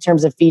even in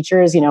terms of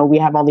features, we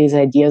have all these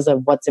ideas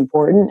of what's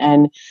important,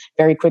 and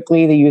very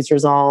quickly the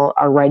users all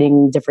are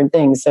writing different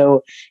things.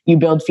 So you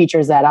build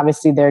features that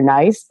obviously they're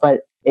nice,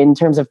 but in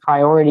terms of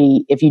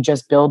priority, if you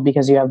just build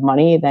because you have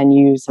money, then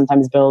you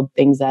sometimes build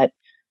things that,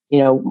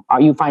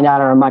 you find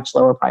out are a much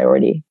lower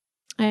priority.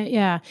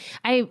 I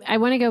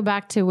want to go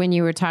back to when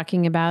you were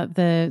talking about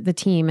the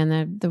team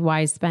and the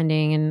wise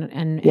spending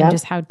and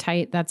just how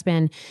tight that's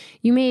been.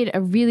 You made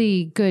a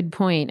really good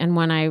point, and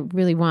one I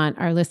really want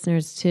our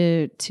listeners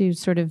to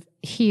sort of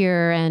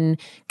hear and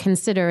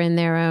consider in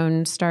their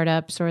own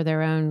startups or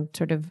their own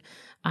sort of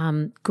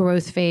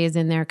growth phase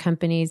in their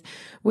companies,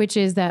 which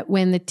is that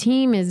when the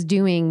team is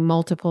doing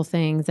multiple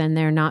things and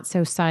they're not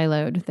so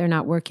siloed, they're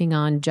not working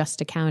on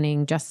just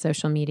accounting, just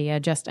social media,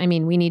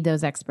 we need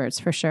those experts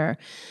for sure.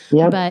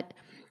 Yep. But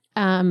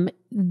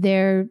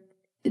they're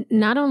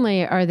not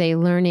only are they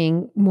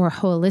learning more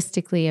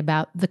holistically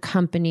about the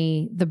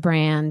company, the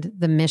brand,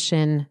 the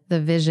mission, the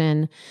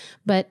vision,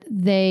 but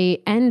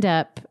they end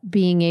up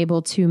being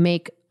able to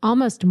make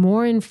almost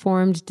more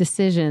informed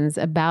decisions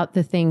about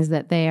the things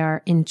that they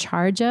are in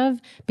charge of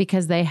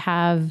because they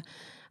have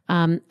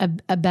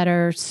a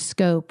better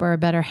scope or a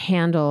better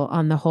handle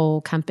on the whole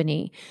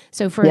company.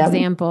 So for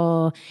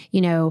example,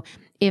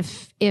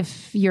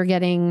 if you're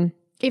getting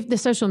if the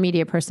social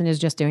media person is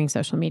just doing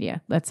social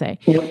media, let's say,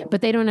 Yeah.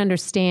 but they don't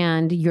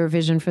understand your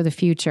vision for the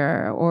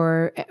future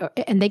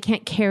and they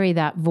can't carry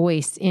that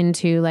voice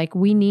into like,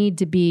 we need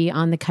to be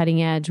on the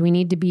cutting edge. We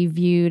need to be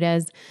viewed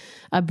as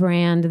a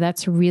brand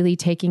that's really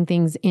taking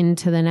things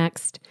into the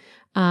next,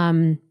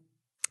 kind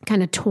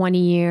of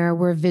 20-year,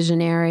 we're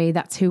visionary,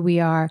 that's who we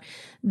are.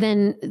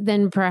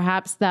 Then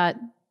perhaps that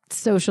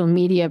social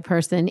media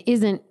person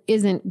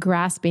isn't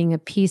grasping a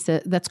piece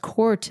that's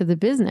core to the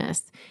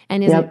business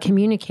and isn't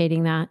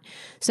communicating that.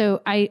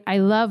 So I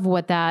love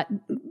what that,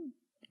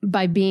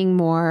 by being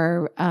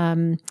more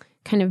kind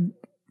of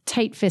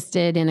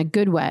tight-fisted in a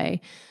good way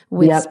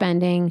with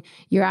spending,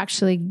 you're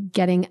actually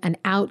getting an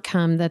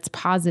outcome that's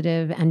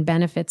positive and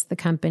benefits the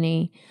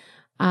company.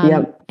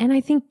 And I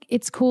think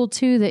it's cool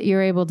too that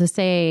you're able to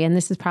say, and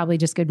this is probably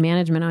just good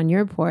management on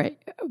your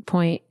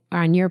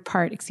on your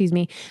part,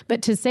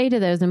 but to say to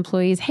those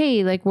employees,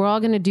 hey, like we're all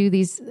going to do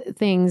these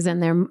things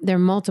and they're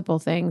multiple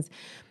things,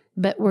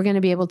 but we're going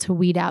to be able to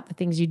weed out the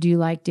things you do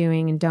like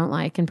doing and don't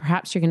like. And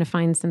perhaps you're going to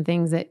find some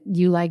things that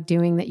you like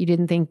doing that you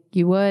didn't think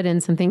you would,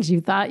 and some things you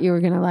thought you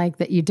were going to like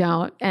that you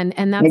don't. And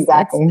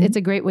that's it's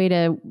a great way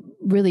to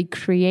really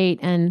create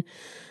and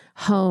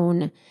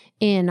hone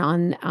in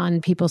on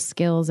people's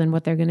skills and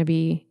what they're going to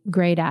be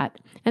great at.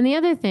 And the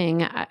other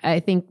thing I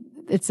think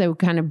it's so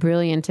kind of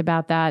brilliant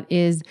about that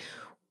is,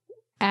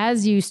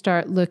 as you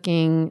start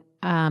looking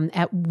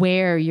at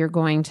where you're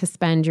going to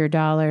spend your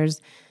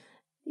dollars,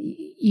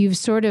 you've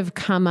sort of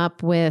come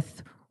up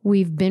with,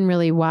 we've been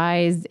really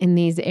wise in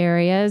these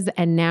areas,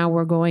 and now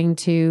we're going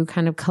to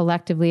kind of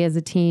collectively as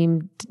a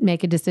team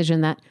make a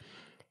decision that,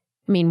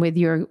 I mean, with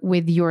your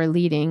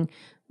leading,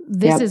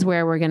 this is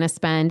where we're going to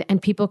spend, and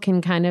people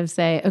can kind of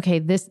say, okay,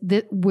 this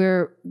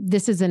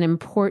is an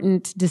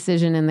important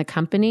decision in the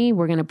company.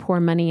 We're going to pour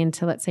money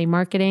into, let's say,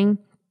 marketing.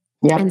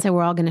 And so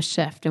we're all going to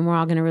shift, and we're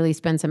all going to really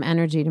spend some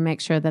energy to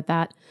make sure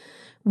that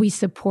we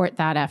support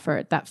that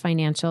effort, that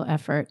financial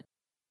effort.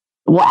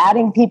 Well,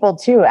 adding people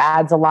too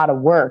adds a lot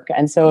of work.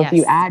 And so if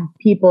you add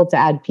people to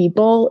add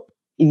people,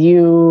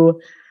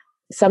 you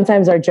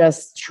sometimes are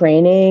just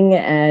training.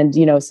 And,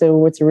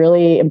 so it's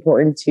really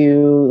important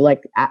to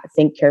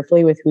think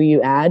carefully with who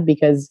you add,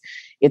 because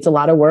it's a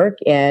lot of work,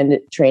 and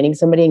training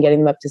somebody and getting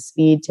them up to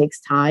speed takes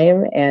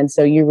time. And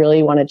so you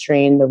really want to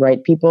train the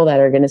right people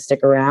that are going to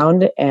stick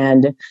around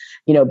and,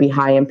 be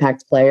high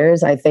impact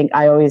players. I think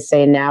I always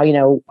say now,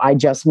 I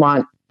just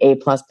want A+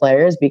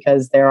 players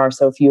because there are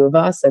so few of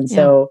us. And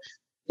so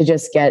to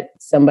just get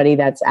somebody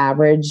that's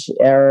average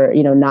or,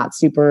 not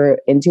super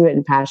into it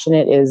and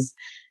passionate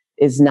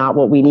is not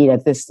what we need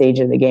at this stage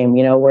of the game.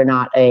 We're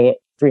not a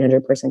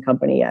 300-person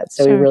company yet.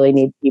 So we really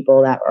need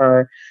people that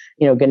are,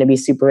 going to be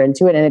super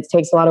into it. And it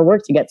takes a lot of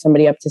work to get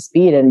somebody up to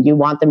speed, and you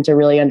want them to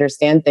really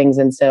understand things.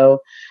 And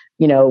so,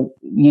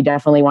 you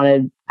definitely want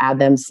to add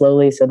them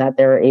slowly so that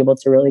they're able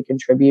to really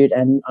contribute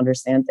and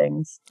understand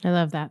things. I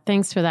love that.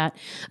 Thanks for that.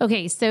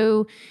 Okay.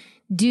 So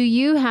do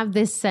you have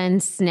this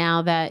sense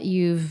now that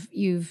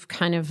you've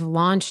kind of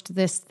launched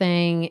this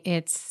thing?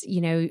 It's,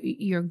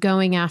 you're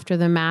going after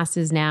the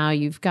masses now.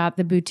 You've got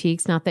the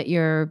boutiques, not that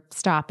you're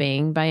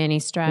stopping by any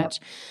stretch,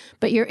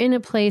 but you're in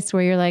a place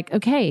where you're like,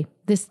 okay,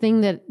 this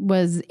thing that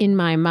was in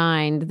my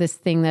mind, this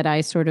thing that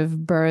I sort of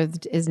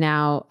birthed is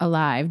now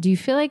alive. Do you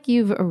feel like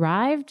you've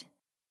arrived?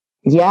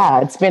 Yeah,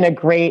 it's been a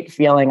great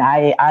feeling.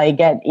 I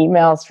get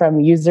emails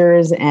from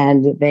users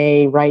and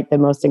they write the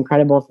most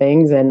incredible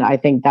things. And I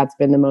think that's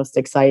been the most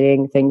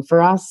exciting thing for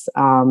us.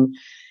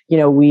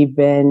 We've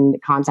been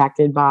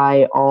contacted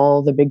by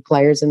all the big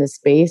players in the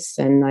space,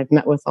 and I've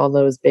met with all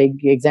those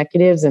big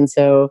executives. And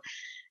so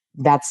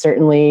that's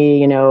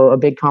certainly, a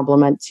big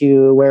compliment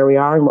to where we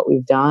are and what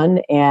we've done.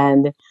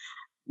 And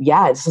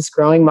yeah, it's just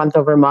growing month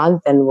over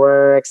month, and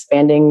we're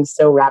expanding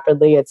so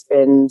rapidly. It's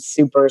been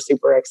super,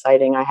 super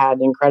exciting. I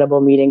had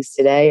incredible meetings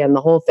today, and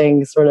the whole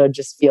thing sort of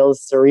just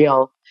feels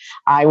surreal.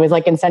 I was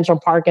in Central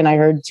Park, and I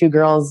heard two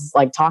girls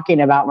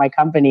talking about my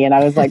company, and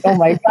I was like, oh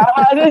my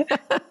God,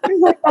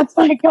 that's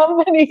my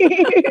company.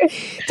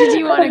 Did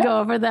you want to go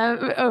over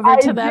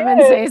to them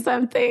and say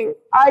something?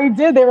 I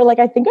did. They were like,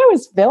 I think I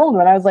was filmed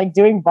when I was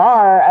doing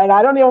bar, and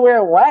I don't know where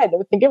it went.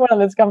 I think it went on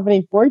this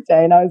company Forte,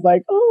 and I was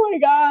like, oh my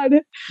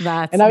God.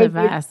 That's the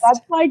best.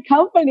 That's my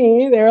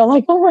company. They were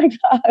like, oh my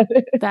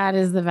God. That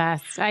is the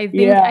best. I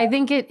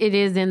think it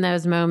is in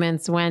those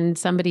moments when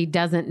somebody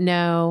doesn't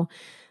know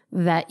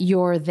that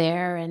you're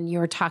there and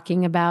you're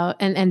talking about,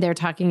 and they're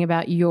talking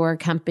about your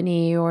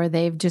company, or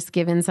they've just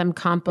given some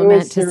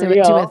compliment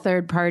to a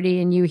third party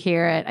and you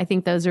hear it. I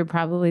think those are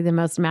probably the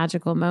most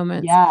magical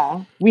moments.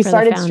 Yeah. We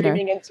started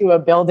streaming into a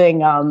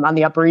building on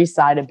the Upper East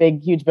Side, a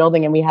big, huge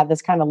building. And we had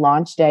this kind of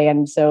launch day.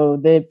 And so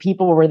the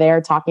people were there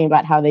talking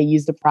about how they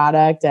used the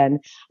product, and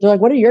they're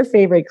like, what are your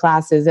favorite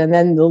classes? And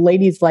then the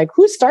lady's like,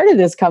 who started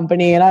this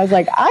company? And I was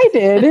like, I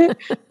did.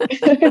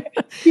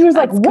 He was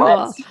like,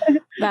 what? Cool.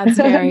 That's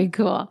very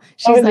cool.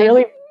 She's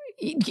like,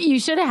 you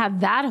should have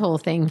had that whole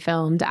thing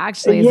filmed.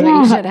 Actually, is what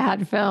you should have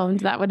had filmed.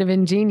 That would have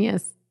been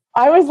genius.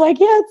 I was like,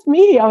 yeah, it's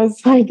me. I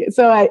was like,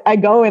 so I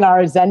go in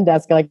our Zen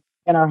desk,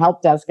 in our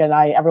help desk, and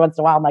every once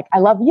in a while I'm like, I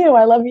love you,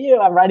 I love you.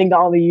 I'm writing to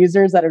all the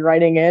users that are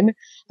writing in.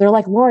 They're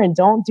like, Lauren,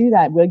 don't do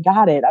that. We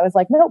got it. I was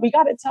like, no, we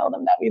got to tell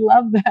them that we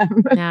love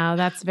them. No,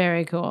 that's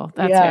very cool.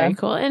 That's very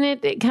cool. And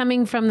it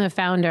coming from the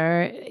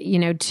founder,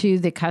 to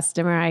the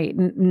customer,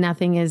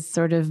 nothing is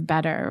sort of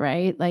better,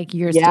 right? Like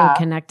you're still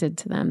connected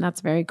to them.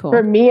 That's very cool.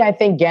 For me, I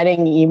think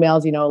getting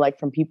emails, like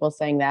from people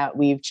saying that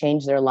we've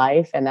changed their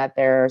life and that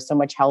they're so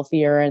much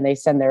healthier, and they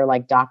send their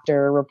like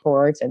doctor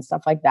reports and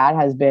stuff like that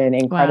has been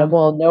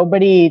incredible. Wow.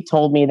 Nobody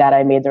told me that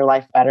I made their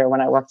life better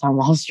when I worked on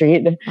Wall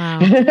Street. Wow.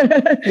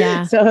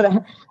 Yeah.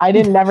 So I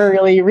didn't never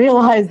really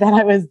realize that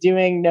I was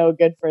doing no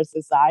good for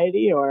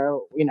society,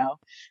 or,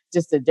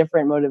 just a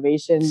different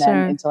motivation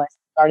than until I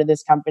started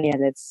this company.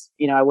 And it's,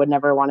 I would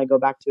never want to go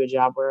back to a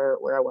job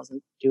where I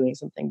wasn't doing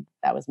something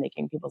that was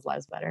making people's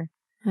lives better.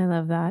 I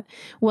love that.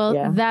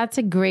 Well, that's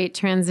a great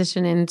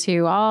transition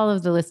into all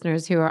of the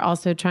listeners who are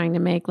also trying to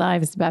make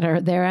lives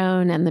better, their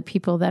own and the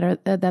people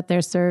that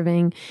they're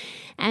serving.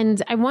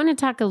 And I want to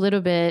talk a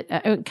little bit,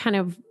 kind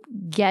of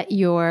get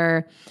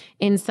your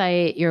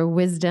insight, your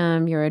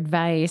wisdom, your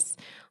advice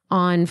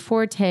on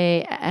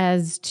Forte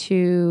as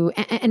to,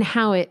 and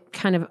how it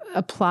kind of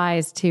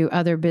applies to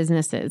other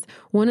businesses.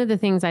 One of the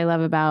things I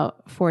love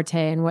about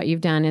Forte and what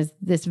you've done is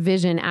this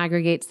vision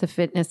aggregates the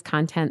fitness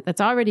content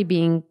that's already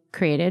being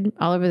created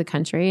all over the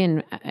country,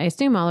 and I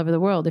assume all over the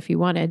world if you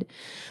wanted.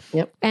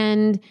 Yep.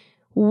 And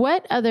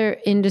what other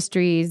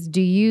industries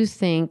do you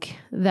think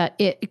that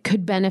it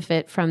could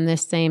benefit from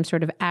this same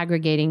sort of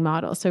aggregating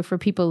model? So for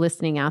people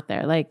listening out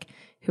there, like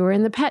who are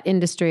in the pet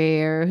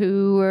industry or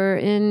who are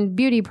in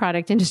beauty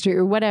product industry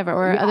or whatever,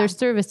 or other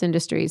service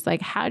industries, like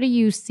how do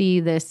you see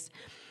this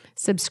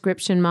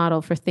subscription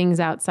model for things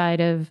outside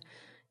of,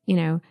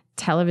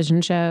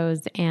 television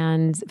shows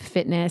and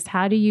fitness?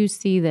 How do you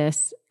see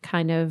this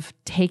kind of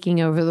taking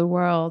over the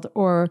world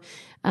or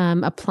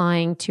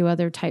applying to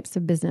other types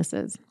of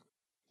businesses?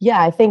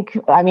 Yeah,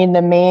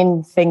 the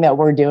main thing that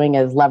we're doing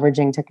is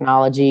leveraging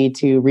technology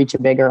to reach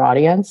a bigger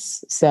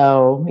audience.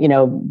 So,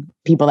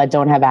 people that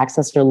don't have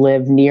access to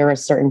live near a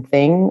certain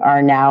thing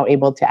are now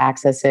able to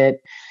access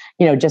it,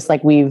 just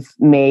like we've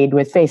made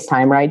with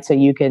FaceTime, right? So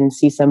you can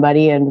see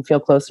somebody and feel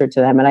closer to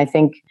them. And I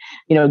think,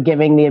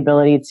 giving the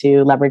ability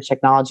to leverage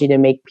technology to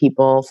make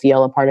people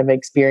feel a part of an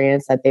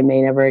experience that they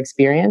may never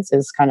experience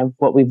is kind of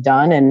what we've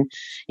done. And,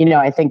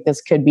 I think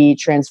this could be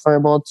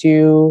transferable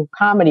to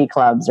comedy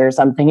clubs or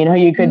something.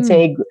 You could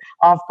take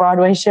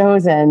off-Broadway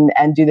shows and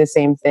do the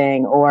same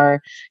thing,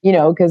 or,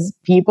 because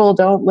people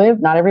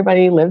not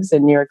everybody lives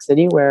in New York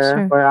City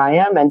where I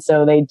am. And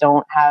so they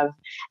don't have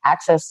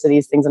access to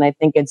these things. And I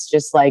think it's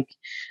just like,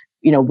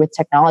 with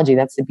technology,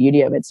 that's the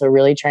beauty of it. So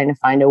really trying to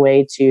find a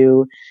way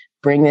to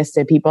bring this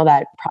to people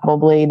that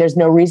probably there's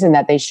no reason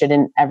that they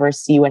shouldn't ever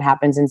see what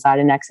happens inside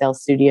an Excel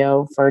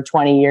studio for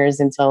 20 years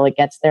until it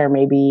gets there.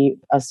 Maybe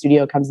a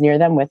studio comes near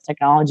them with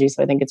technology.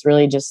 So I think it's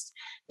really just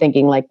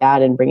thinking like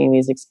that and bringing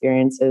these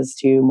experiences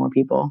to more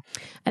people.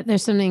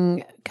 There's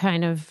something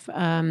kind of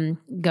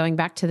going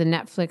back to the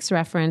Netflix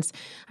reference.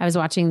 I was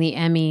watching the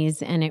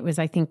Emmys, and it was,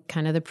 I think,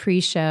 kind of the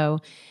pre-show.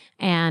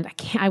 And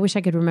I wish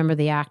I could remember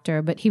the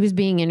actor, but he was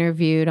being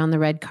interviewed on the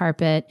red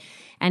carpet.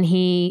 And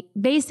he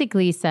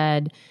basically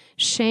said,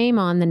 shame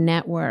on the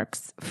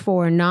networks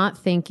for not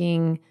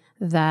thinking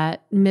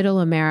that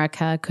middle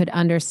America could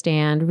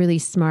understand really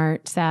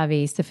smart,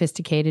 savvy,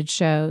 sophisticated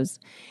shows.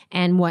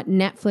 And what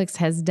Netflix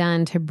has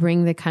done to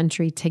bring the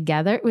country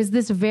together. It was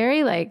this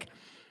very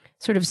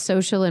sort of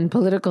social and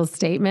political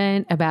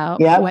statement about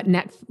what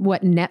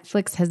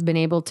Netflix has been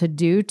able to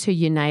do to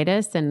unite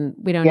us. And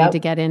we don't need to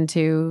get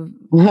into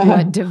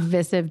what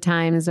divisive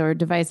times or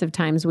divisive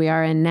times we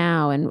are in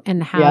now,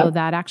 and how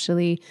that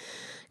actually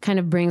kind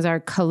of brings our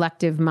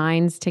collective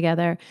minds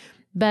together.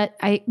 But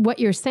what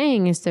you're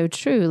saying is so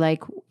true.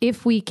 Like,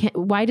 if we can,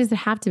 why does it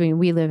have to be?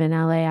 We live in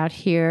LA out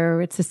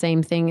here. It's the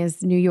same thing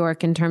as New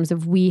York in terms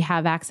of we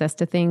have access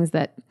to things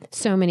that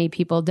so many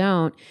people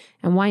don't.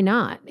 And why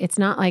not? It's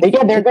not like...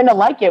 Yeah, they're going to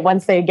like it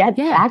once they get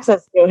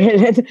access to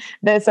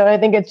it. So I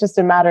think it's just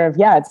a matter of,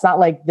 it's not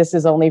like this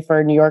is only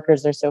for New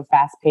Yorkers. They're so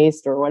fast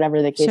paced or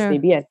whatever the case may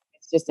be.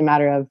 It's just a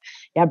matter of,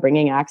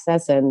 bringing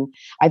access. And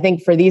I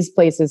think for these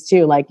places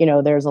too,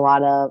 there's a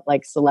lot of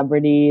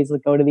celebrities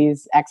that go to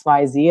these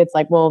XYZ. It's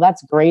like, well,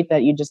 that's great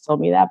that you just told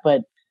me that,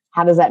 but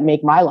how does that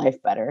make my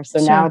life better? So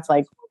now it's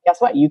like,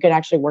 guess what? You can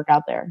actually work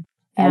out there.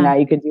 And now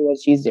you can do what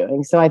she's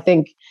doing. So I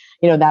think,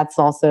 that's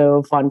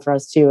also fun for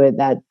us too,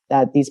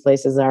 that these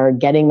places are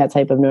getting that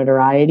type of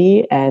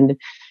notoriety, and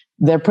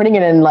they're putting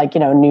it in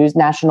news,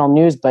 national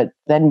news, but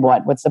then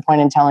what? What's the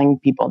point in telling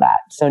people that?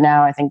 So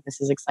now I think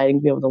this is exciting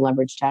to be able to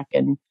leverage tech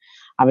and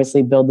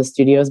obviously build the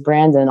studios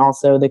brand, and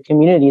also the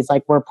communities.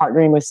 We're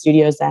partnering with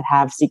studios that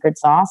have secret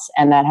sauce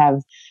and that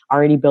have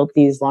already built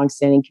these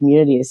longstanding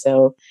communities.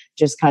 So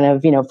just kind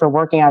of, for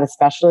working out,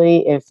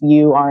 especially if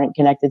you aren't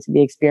connected to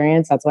the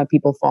experience, that's why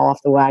people fall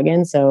off the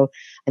wagon. So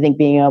I think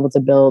being able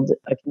to build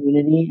a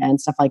community and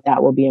stuff like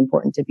that will be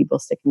important to people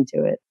sticking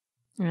to it.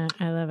 Yeah,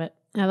 I love it.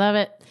 I love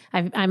it.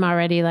 I'm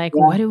already like,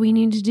 Yeah. what do we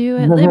need to do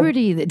at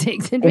Liberty that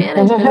takes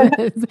advantage of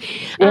this?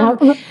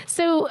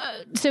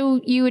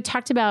 So you had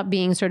talked about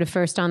being sort of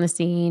first on the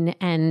scene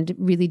and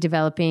really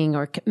developing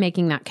or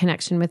making that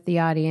connection with the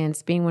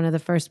audience, being one of the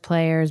first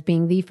players,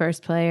 being the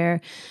first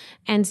player.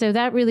 And so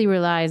that really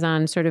relies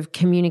on sort of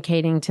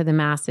communicating to the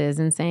masses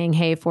and saying,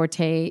 hey,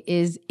 Forte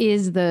is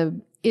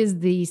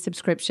the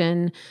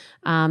subscription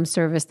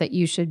service that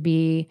you should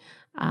be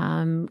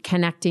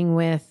connecting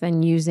with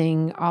and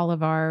using all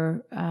of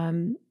our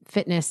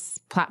fitness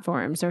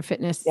platforms or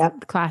fitness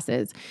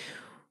classes.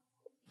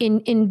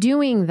 In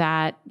doing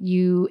that,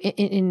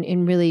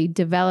 in really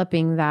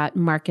developing that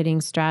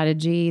marketing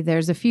strategy,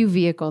 there's a few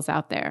vehicles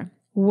out there.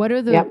 What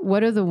are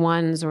the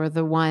ones or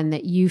the one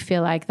that you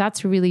feel like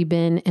that's really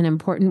been an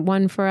important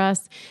one for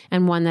us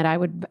and one that I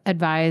would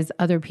advise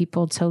other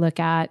people to look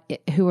at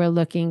who are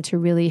looking to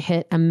really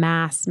hit a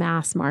mass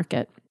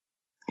market?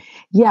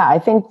 Yeah, I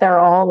think they're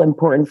all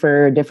important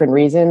for different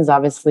reasons.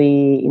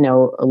 Obviously,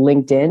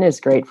 LinkedIn is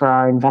great for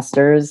our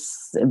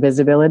investors'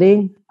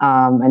 visibility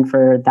and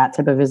for that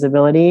type of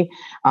visibility.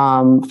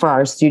 For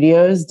our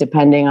studios,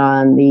 depending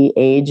on the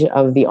age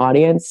of the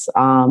audience,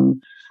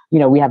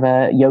 we have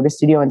a yoga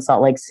studio in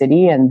Salt Lake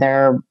City, and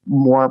they're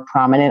more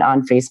prominent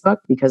on Facebook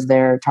because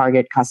their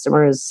target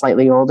customer is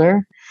slightly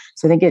older.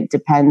 So I think it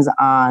depends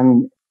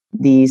on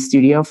the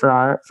studio for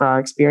our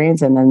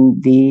experience, and then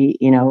the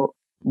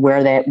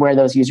where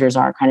those users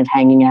are kind of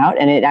hanging out.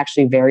 And it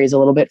actually varies a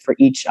little bit for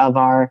each of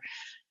our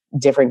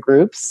different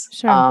groups.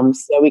 Sure.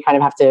 So we kind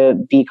of have to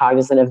be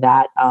cognizant of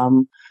that,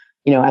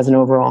 as an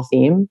overall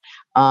theme.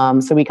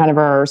 So we kind of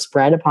are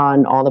spread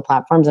upon all the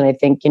platforms. And I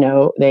think,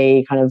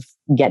 they kind of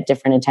get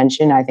different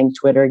attention. I think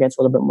Twitter gets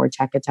a little bit more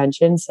tech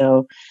attention.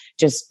 So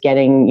just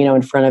getting,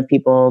 in front of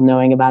people,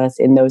 knowing about us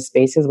in those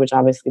spaces, which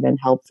obviously then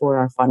help for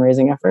our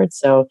fundraising efforts.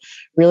 So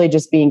really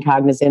just being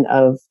cognizant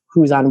of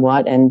who's on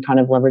what and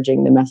kind of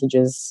leveraging the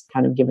messages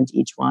kind of given to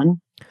each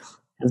one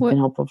has been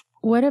helpful.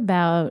 What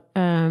about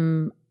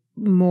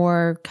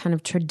more kind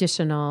of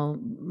traditional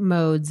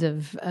modes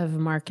of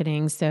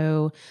marketing?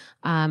 So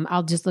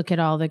I'll just look at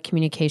all the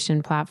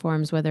communication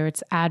platforms, whether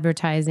it's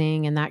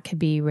advertising, and that could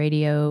be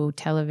radio,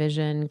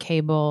 television,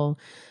 cable,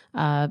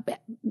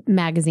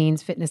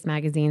 magazines, fitness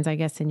magazines, I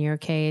guess in your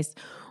case,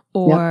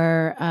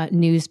 or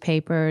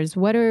newspapers.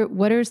 What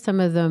are some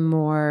of the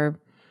more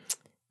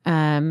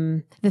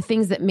the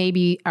things that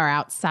maybe are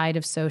outside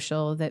of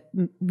social that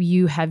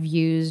you have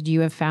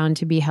found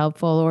to be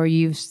helpful, or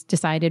you've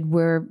decided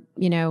we're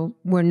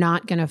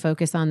not going to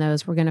focus on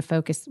those.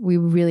 We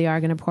really are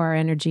going to pour our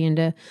energy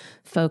into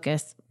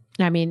focus.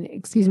 We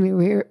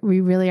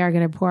really are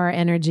going to pour our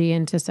energy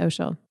into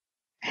social.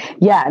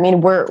 Yeah, I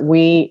mean,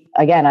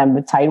 I'm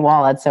a tight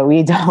wallet, so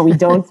we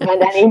don't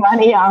spend any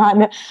money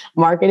on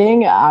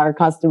marketing. Our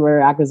customer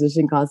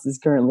acquisition cost is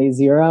currently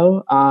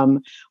zero.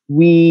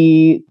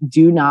 We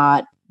do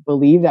not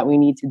believe that we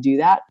need to do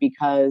that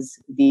because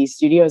the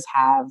studios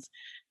have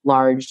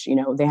large,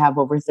 they have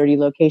over 30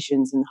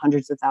 locations and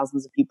hundreds of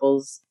thousands of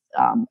people's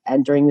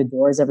entering the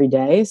doors every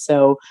day.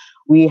 So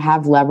we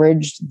have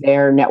leveraged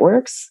their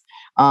networks.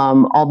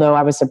 Although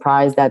I was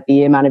surprised that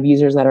the amount of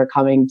users that are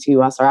coming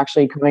to us are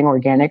actually coming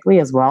organically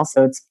as well.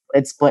 So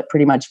it's split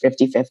pretty much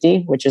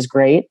 50-50, which is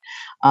great.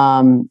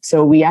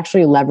 So we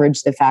actually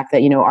leverage the fact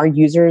that, our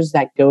users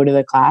that go to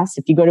the class,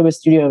 if you go to a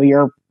studio,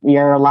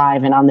 you're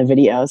live and on the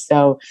video.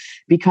 So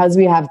because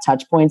we have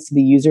touch points to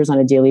the users on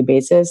a daily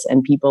basis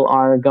and people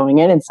are going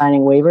in and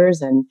signing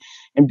waivers and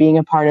being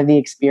a part of the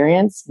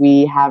experience,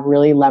 we have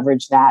really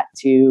leveraged that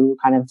to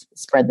kind of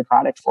spread the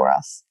product for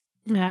us.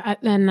 Yeah,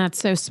 and that's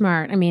so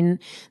smart. I mean,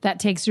 that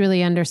takes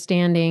really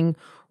understanding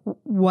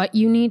what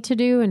you need to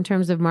do in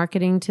terms of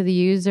marketing to the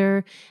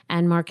user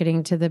and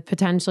marketing to the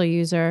potential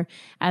user,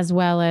 as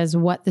well as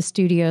what the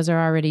studios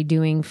are already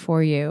doing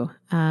for you.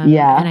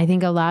 And I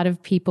think a lot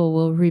of people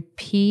will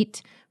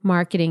repeat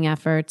marketing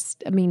efforts,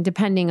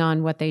 depending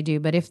on what they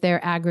do. But if they're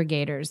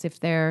aggregators, if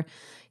they're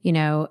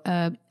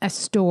a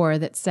store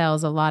that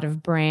sells a lot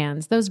of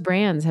brands, those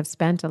brands have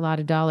spent a lot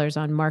of dollars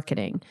on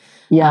marketing.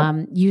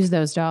 Use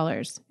those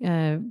dollars,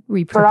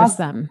 repurpose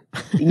them.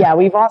 Yeah,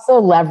 we've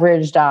also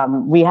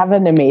leveraged, we have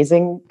an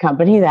amazing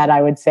company that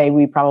I would say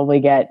we probably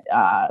get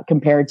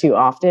compared to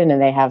often,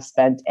 and they have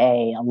spent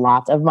a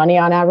lot of money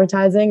on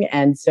advertising.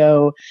 And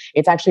so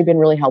it's actually been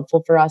really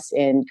helpful for us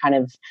in kind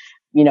of,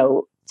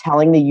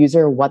 telling the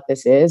user what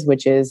this is,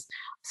 which is,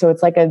 so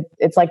it's like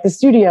the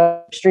studio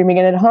streaming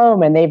it at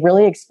home, and they've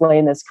really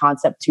explained this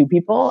concept to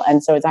people.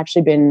 And so it's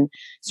actually been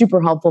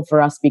super helpful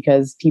for us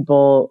because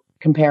people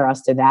compare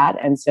us to that.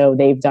 And so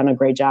they've done a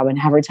great job in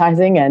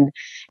advertising, and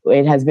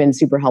it has been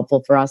super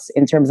helpful for us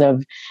in terms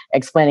of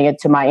explaining it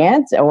to my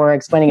aunt or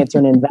explaining it to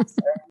an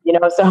investor,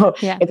 so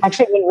It's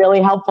actually been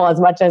really helpful.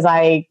 As much as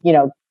I,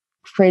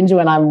 cringe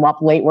when I'm up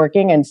late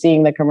working and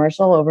seeing the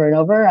commercial over and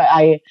over,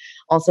 I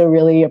also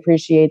really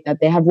appreciate that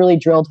they have really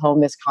drilled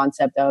home this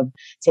concept of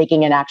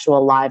taking an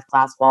actual live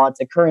class while it's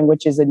occurring,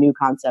 which is a new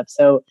concept.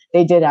 So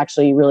they did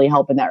actually really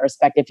help in that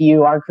respect. If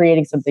you are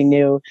creating something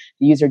new,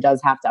 the user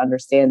does have to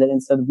understand it.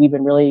 And so we've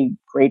been really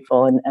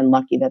grateful and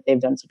lucky that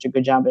they've done such a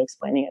good job of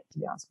explaining it, to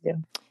be honest with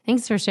you.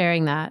 Thanks for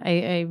sharing that.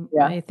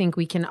 I think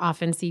we can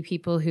often see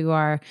people who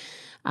are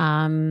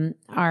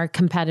our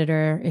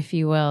competitor, if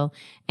you will,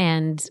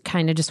 and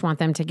kind of just want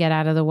them to get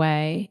out of the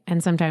way.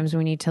 And sometimes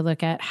we need to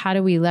look at how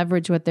do we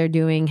leverage what they're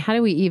doing? How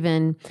do we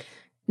even,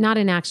 not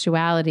in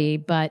actuality,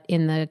 but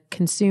in the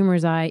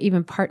consumer's eye,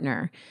 even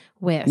partner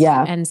with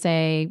and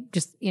say,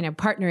 just,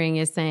 partnering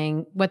is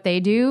saying what they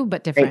do,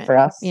 but different. Great for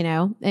us.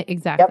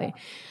 Exactly.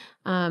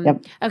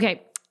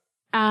 Okay.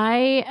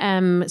 I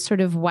am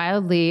sort of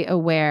wildly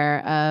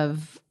aware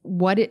of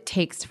what it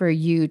takes for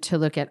you to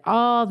look at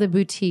all the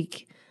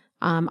boutique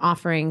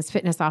offerings,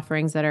 fitness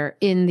offerings that are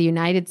in the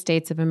United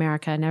States of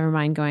America, never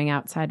mind going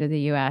outside of the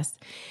US,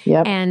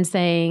 and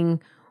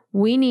saying,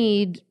 we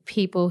need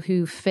people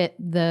who fit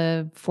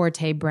the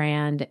Forte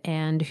brand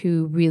and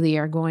who really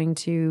are going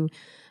to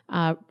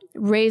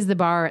raise the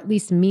bar, or at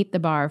least meet the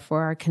bar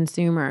for our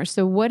consumer.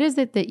 So what is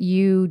it that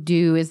you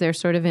do? Is there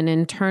sort of an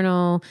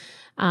internal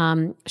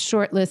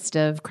short list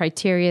of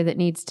criteria that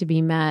needs to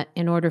be met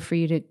in order for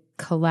you to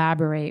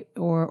collaborate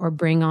or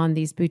bring on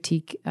these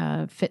boutique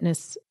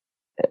fitness?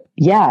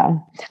 Yeah.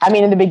 I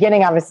mean, in the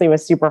beginning, obviously, it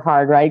was super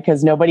hard, right?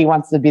 Because nobody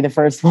wants to be the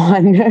first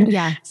one.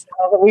 Yeah.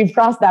 So we've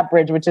crossed that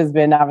bridge, which has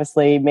been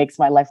obviously makes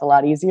my life a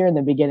lot easier. In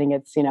the beginning,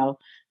 it's,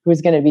 who's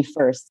going to be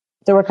first.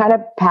 So we're kind of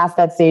past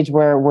that stage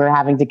where we're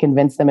having to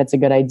convince them it's a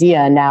good idea.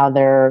 And now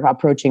they're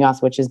approaching us,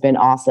 which has been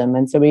awesome.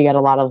 And so we get a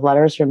lot of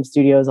letters from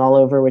studios all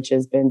over, which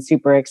has been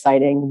super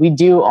exciting. We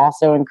do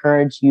also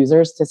encourage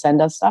users to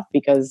send us stuff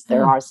because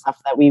there are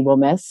stuff that we will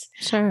miss.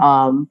 Sure.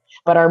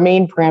 But our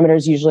main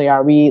parameters usually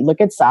are we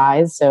look at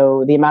size.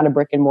 So the amount of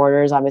brick and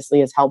mortars obviously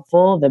is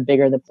helpful. The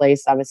bigger the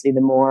place, obviously, the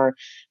more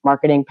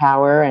marketing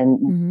power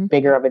and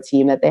bigger of a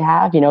team that they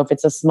have. If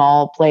it's a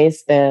small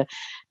place, the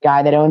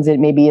guy that owns it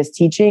maybe is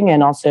teaching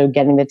and also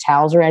getting the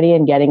towels ready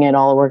and getting it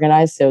all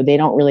organized. So they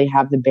don't really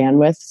have the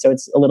bandwidth. So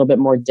it's a little bit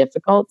more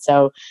difficult.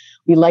 So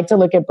we like to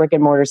look at brick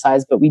and mortar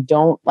size, but we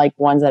don't like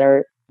ones that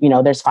are,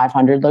 there's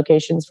 500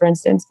 locations, for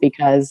instance,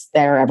 because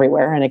they're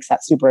everywhere and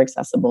super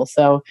accessible.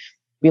 So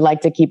we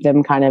like to keep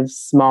them kind of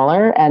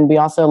smaller. And we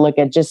also look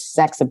at just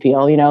sex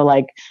appeal,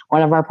 like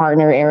one of our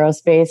partner,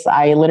 Aerospace.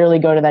 I literally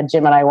go to that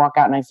gym and I walk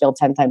out and I feel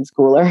 10 times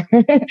cooler.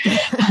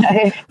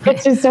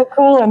 It's just so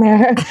cool in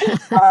there.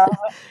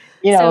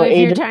 So if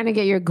you're trying to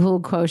get your cool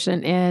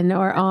quotient in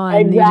or on,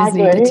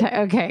 exactly. You just need to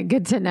okay,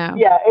 good to know.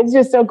 Yeah, it's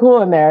just so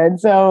cool in there. And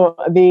so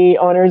the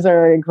owners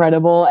are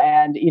incredible.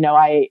 And,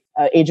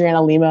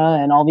 Adriana Lima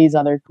and all these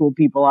other cool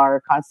people are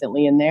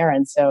constantly in there.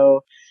 And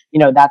so,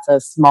 that's a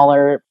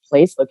smaller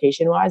place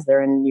location wise.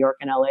 They're in New York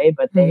and LA,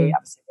 but they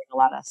obviously bring a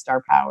lot of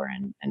star power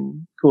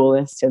and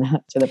coolness to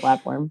the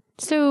platform.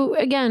 So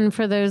again,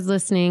 for those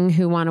listening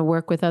who want to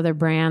work with other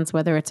brands,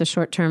 whether it's a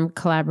short-term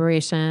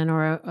collaboration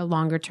or a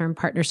longer-term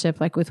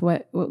partnership, like with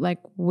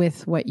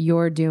what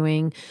you're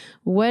doing,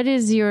 what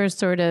is your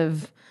sort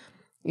of,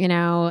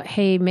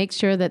 hey, make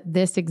sure that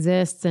this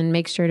exists and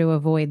make sure to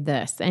avoid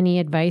this? Any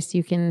advice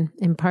you can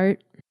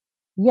impart?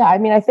 Yeah, I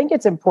mean, I think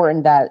it's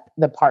important that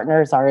the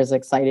partners are as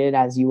excited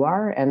as you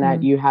are and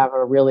that you have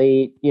a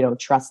really,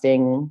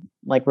 trusting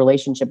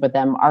relationship with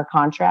them. Our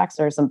contracts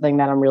are something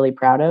that I'm really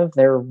proud of.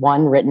 They're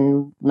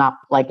written, not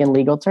like in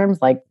legal terms,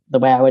 like the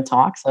way I would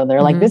talk. So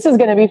they're like, this is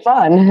going to be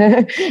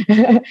fun.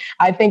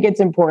 I think it's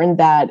important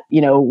that,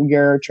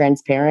 you're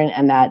transparent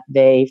and that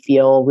they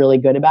feel really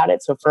good about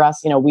it. So for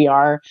us, we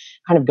are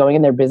kind of going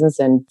in their business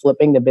and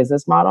flipping the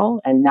business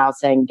model and now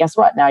saying, guess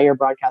what? Now you're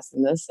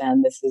broadcasting this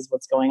and this is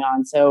what's going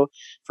on. So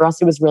for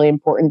us, it was really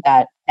important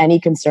that any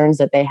concerns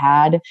that they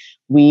had,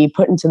 we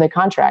put into the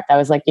contract. I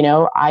was like,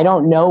 I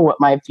don't know what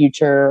my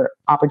future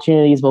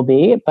opportunities will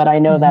be, but I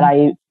know that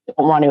I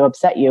don't want to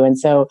upset you. And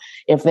so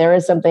if there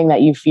is something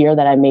that you fear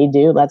that I may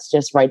do, let's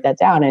just write that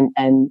down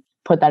and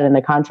put that in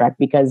the contract,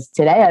 because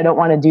today I don't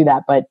want to do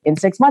that, but in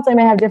 6 months I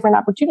may have different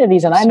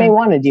opportunities and I may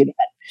want to do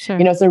that.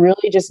 Sure. So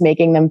really just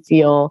making them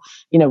feel,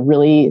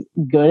 really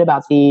good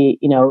about the,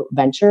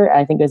 venture,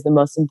 I think is the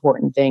most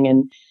important thing.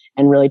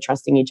 And really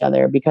trusting each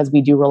other, because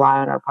we do rely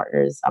on our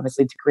partners,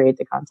 obviously, to create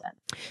the content.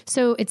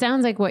 So it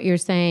sounds like what you're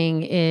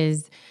saying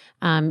is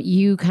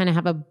you kind of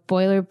have a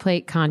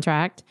boilerplate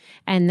contract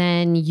and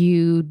then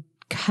you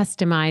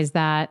customize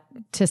that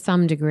to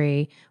some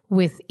degree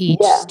with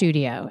each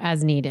studio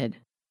as needed.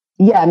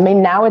 Yeah, I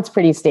mean, now it's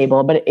pretty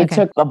stable, but it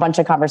took a bunch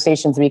of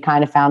conversations. We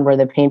kind of found where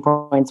the pain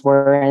points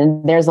were.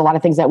 And there's a lot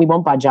of things that we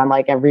won't budge on.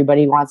 Like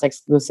everybody wants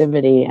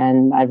exclusivity.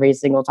 And every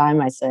single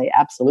time I say,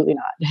 absolutely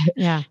not.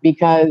 Yeah.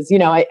 Because,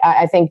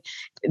 I think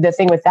the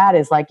thing with that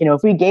is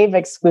if we gave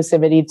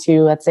exclusivity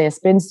to, let's say, a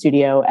spin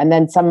studio, and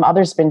then some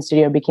other spin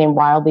studio became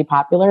wildly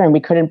popular and we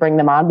couldn't bring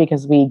them on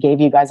because we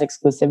gave you guys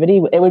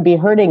exclusivity, it would be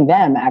hurting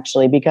them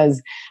actually, because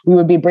we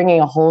would be bringing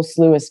a whole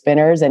slew of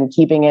spinners and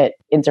keeping it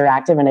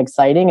interactive and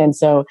exciting. And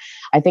so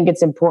I think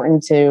it's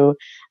important to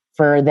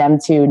for them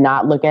to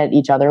not look at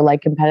each other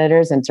like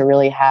competitors and to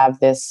really have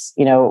this,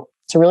 to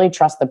really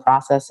trust the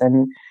process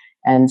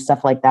and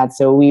stuff like that.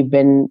 So we've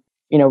been,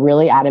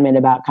 really adamant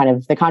about kind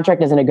of the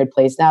contract is in a good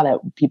place now that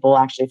people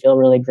actually feel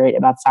really great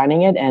about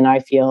signing it. And I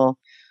feel,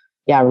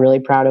 really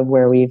proud of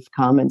where we've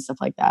come and stuff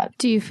like that.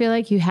 Do you feel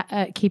like you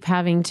keep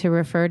having to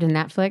refer to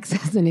Netflix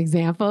as an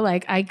example?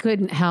 Like I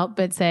couldn't help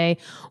but say,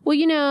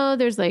 well,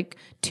 there's like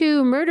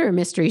 2 murder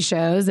mystery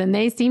shows and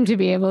they seem to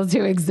be able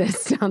to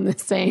exist on the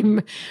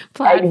same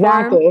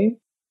platform.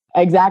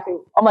 Exactly.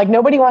 I'm like,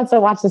 nobody wants to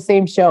watch the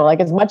same show. Like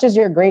as much as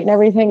you're great and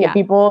everything,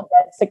 people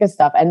get sick of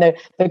stuff. And the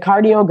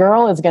cardio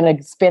girl is going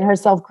to spin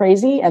herself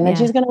crazy and then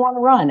she's going to want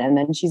to run and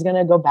then she's going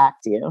to go back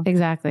to you.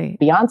 Exactly.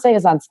 Beyonce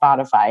is on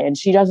Spotify and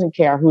she doesn't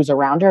care who's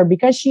around her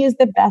because she is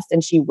the best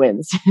and she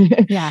wins.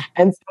 Yeah.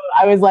 And so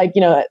I was like,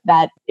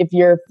 that if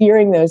you're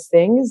fearing those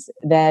things,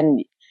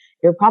 then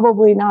you're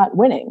probably not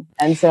winning.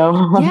 And so,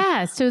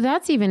 so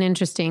that's even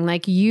interesting.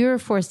 Like you're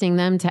forcing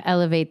them to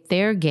elevate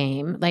their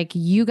game. Like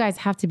you guys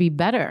have to be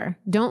better.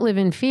 Don't live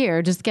in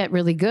fear. Just get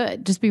really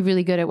good. Just be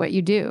really good at what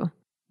you do.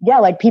 Yeah.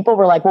 Like people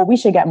were like, well, we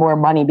should get more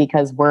money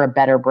because we're a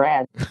better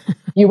brand.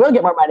 You will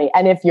get more money.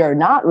 And if you're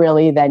not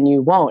really, then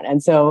you won't.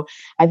 And so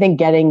I think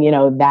getting,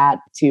 that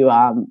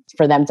to,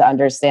 for them to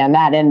understand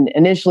that. And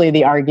initially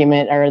the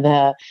argument or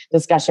the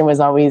discussion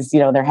was always,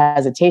 their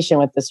hesitation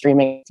with the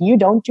streaming. If you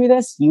don't do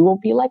this, you will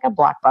be like a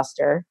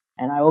Blockbuster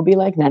and I will be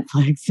like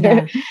Netflix.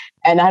 Yeah.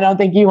 And I don't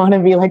think you want to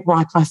be like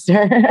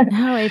Blockbuster.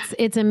 No,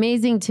 it's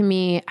amazing to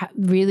me,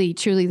 really,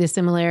 truly the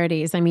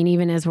similarities. I mean,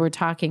 even as we're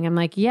talking, I'm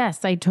like,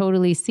 yes, I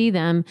totally see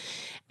them.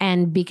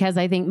 And because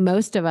I think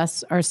most of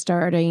us are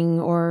starting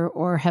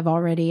or have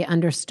already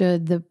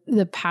understood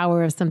the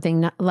power of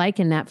something like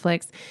a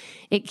Netflix,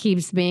 it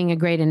keeps being a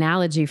great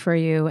analogy for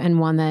you and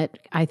one that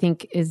I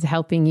think is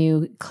helping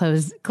you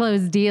close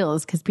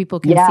deals because people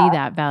can see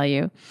that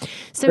value.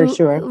 So for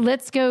sure.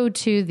 Let's go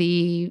to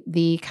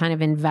the kind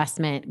of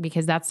investment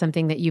because that's something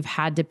that you've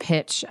had to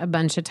pitch a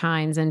bunch of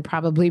times and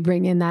probably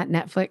bring in that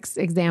Netflix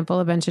example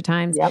a bunch of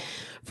times. Yep.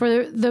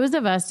 For those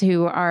of us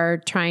who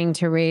are trying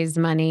to raise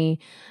money,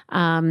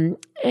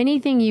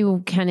 anything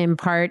you can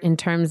impart in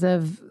terms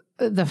of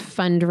the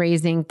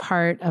fundraising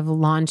part of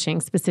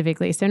launching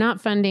specifically? So not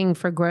funding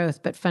for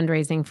growth, but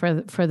fundraising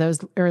for those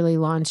early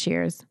launch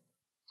years.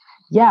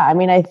 Yeah. I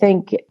mean, I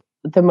think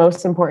the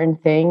most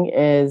important thing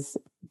is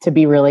to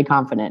be really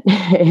confident.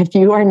 If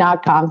you are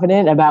not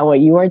confident about what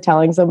you are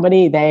telling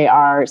somebody, they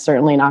are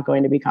certainly not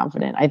going to be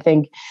confident. I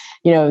think,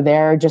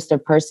 they're just a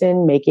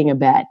person making a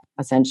bet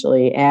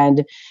essentially.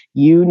 And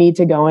you need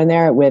to go in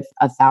there with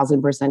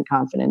 1,000%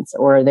 confidence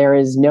or there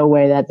is no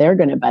way that they're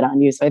going to bet on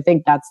you. So I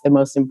think that's the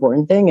most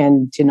important thing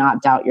and to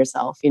not doubt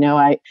yourself.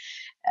 I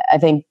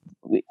think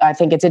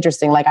it's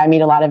interesting. Like I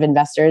meet a lot of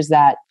investors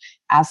that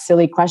ask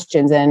silly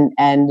questions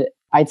and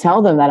I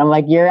tell them that I'm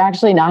like, you're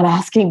actually not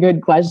asking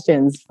good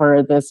questions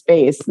for the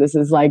space. This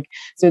is like,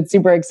 so it's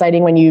super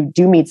exciting when you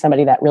do meet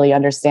somebody that really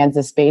understands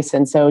the space.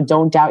 And so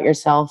don't doubt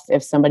yourself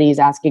if somebody is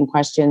asking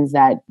questions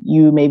that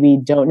you maybe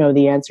don't know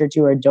the answer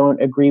to or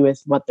don't agree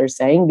with what they're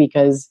saying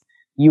because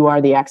you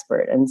are the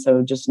expert. And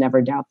so just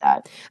never doubt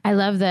that. I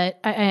love that.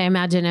 I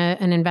imagine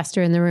an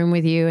investor in the room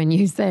with you and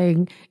you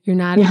saying you're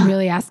not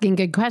really asking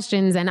good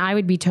questions. And I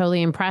would be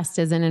totally impressed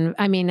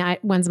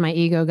once my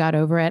ego got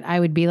over it, I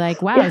would be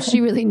like, wow,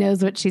 she really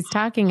knows what she's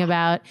talking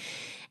about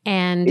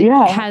and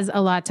has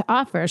a lot to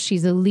offer.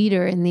 She's a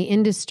leader in the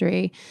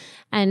industry.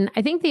 And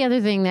I think the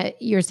other thing that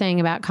you're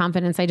saying about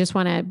confidence, I just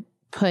want to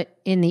put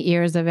in the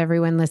ears of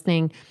everyone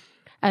listening.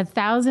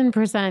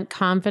 1,000%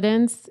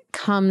 confidence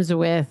comes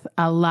with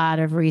a lot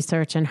of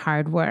research and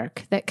hard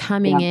work that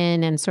coming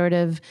in and sort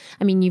of,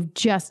 you've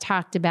just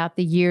talked about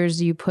the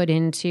years you put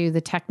into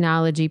the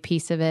technology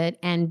piece of it.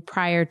 And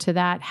prior to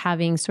that,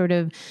 having sort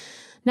of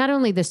not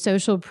only the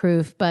social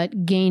proof,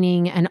 but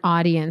gaining an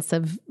audience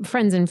of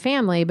friends and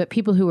family, but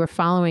people who were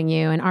following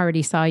you and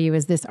already saw you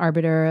as this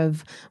arbiter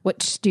of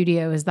which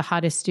studio is the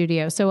hottest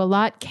studio. So a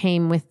lot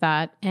came with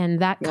that.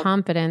 And that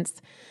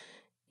confidence,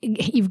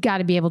 you've got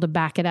to be able to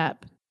back it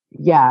up.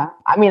 Yeah.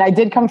 I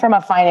did come from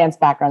a finance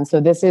background, so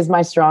this is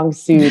my strong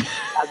suit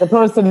as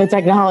opposed to the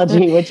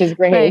technology, which is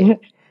great.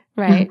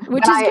 Right.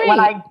 Which is great. When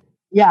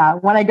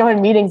I go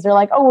in meetings, they're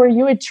like, oh, were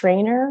you a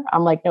trainer?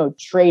 I'm like, no,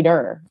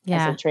 trader.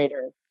 Yeah. As a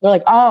trader. They're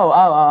like, oh.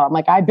 I'm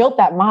like, I built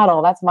that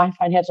model. That's my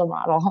financial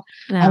model.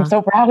 No. I'm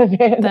so proud of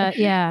it.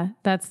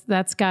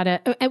 That's got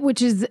it.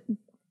 Which is,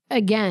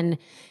 again,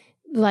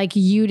 like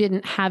you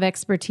didn't have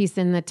expertise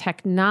in the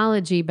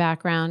technology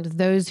background,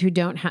 those who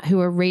don't who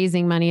are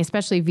raising money,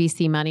 especially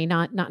VC money,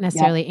 not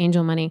necessarily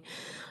angel money,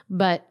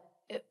 but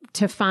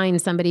to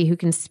find somebody who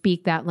can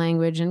speak that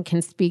language and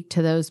can speak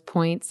to those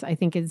points, I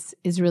think is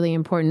really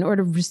important, or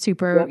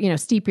to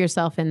steep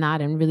yourself in that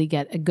and really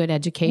get a good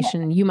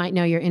education. You might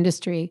know your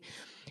industry,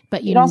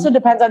 but it also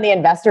depends on the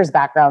investor's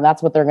background.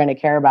 That's what they're going to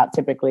care about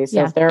typically.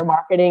 So if they're a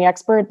marketing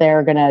expert,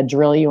 they're going to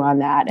drill you on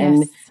that.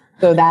 And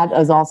So that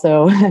is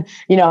also,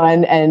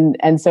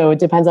 and so it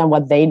depends on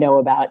what they know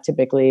about,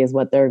 typically is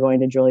what they're going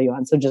to drill you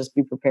on. So just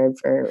be prepared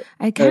for.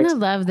 I kind of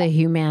love the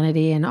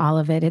humanity in all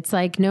of it. It's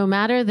like, no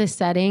matter the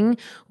setting,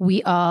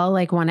 we all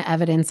like want to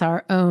evidence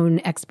our own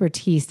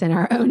expertise and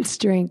our own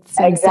strengths.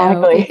 And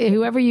exactly. So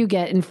whoever you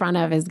get in front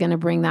of is going to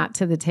bring that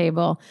to the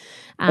table.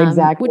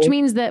 Exactly. Which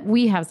means that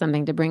we have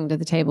something to bring to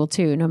the table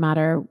too, no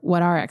matter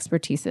what our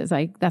expertise is.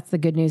 Like, that's the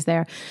good news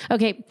there.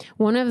 Okay.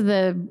 One of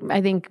the,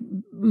 I think,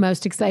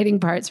 most exciting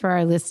parts for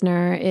our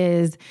listener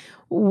is,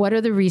 what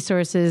are the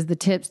resources, the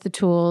tips, the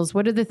tools?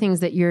 What are the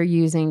things that you're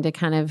using to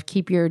kind of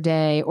keep your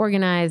day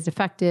organized,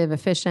 effective,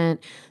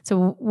 efficient?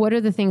 So what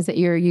are the things that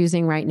you're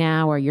using right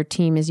now, or your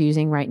team is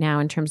using right now,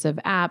 in terms of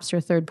apps or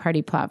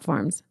third-party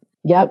platforms?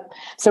 Yep.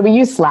 So we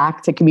use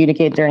Slack to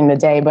communicate during the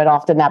day, but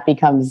often that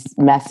becomes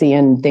messy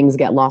and things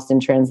get lost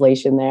in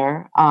translation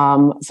there.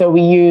 So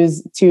we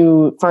use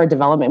for our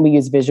development, we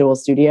use Visual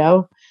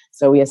Studio.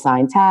 So we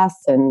assign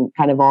tasks and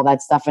kind of all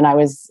that stuff. And I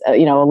was, a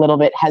little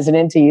bit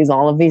hesitant to use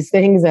all of these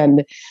things.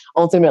 And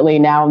ultimately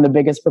now I'm the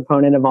biggest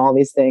proponent of all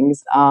these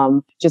things,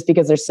 just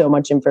because there's so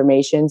much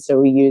information. So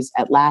we use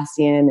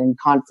Atlassian and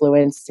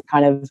Confluence to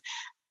kind of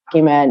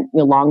document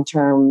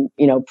long-term,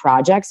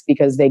 projects,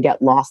 because they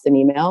get lost in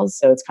emails.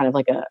 So it's kind of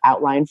like an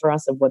outline for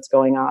us of what's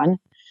going on.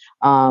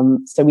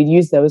 So we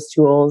use those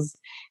tools.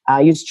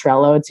 Use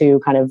Trello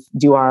to kind of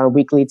do our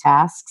weekly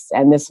tasks.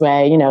 And this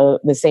way,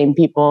 the same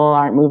people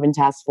aren't moving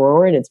tasks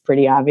forward. It's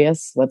pretty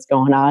obvious what's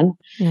going on.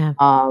 Yeah.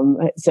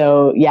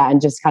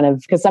 And just kind of,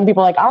 because some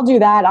people are like, I'll do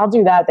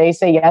that. They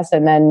say yes.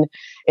 And then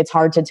it's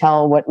hard to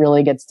tell what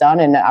really gets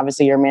done. And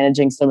obviously you're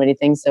managing so many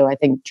things. So I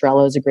think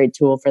Trello is a great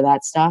tool for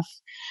that stuff.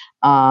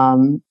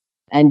 And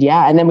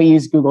then we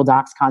use Google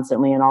Docs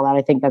constantly and all that.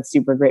 I think that's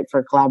super great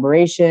for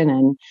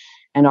collaboration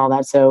and all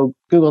that. So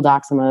Google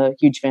Docs, I'm a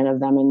huge fan of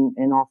them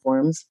in all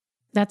forms.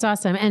 That's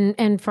awesome.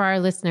 And for our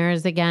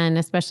listeners, again,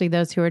 especially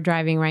those who are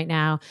driving right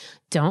now,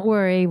 don't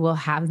worry, we'll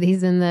have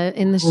these in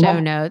the show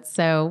notes.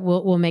 So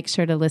we'll make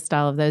sure to list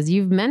all of those.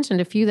 You've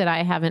mentioned a few that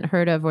I haven't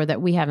heard of or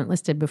that we haven't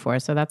listed before.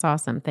 So that's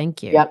awesome.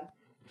 Thank you. Yep.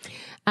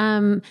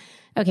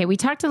 Okay, we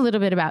talked a little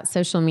bit about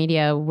social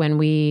media when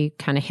we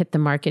kind of hit the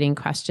marketing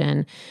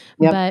question.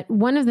 Yep. But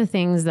one of the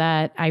things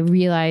that I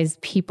realize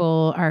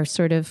people are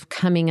sort of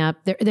coming up,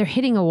 they're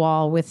hitting a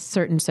wall with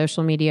certain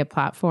social media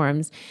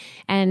platforms.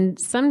 And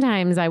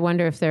sometimes I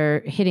wonder if they're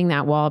hitting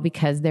that wall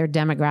because their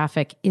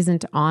demographic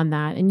isn't on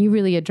that. And you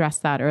really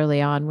addressed that early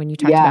on when you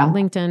talked about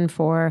LinkedIn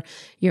for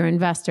your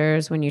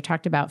investors, when you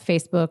talked about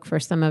Facebook for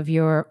some of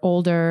your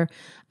older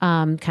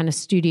kind of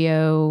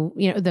studio,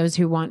 those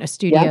who want a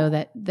studio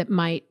that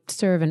might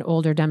serve an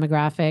older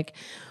demographic.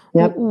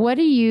 Yep. What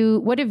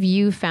have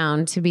you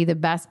found to be the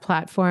best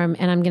platform?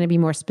 And I'm going to be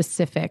more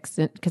specific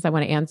because I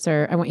want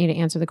you to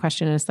answer the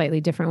question in a slightly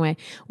different way.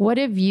 What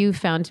have you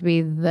found to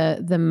be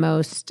the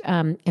most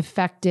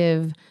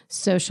effective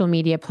social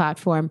media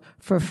platform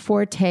for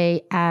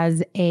Forte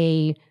as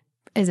a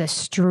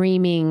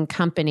streaming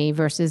company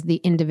versus the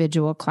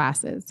individual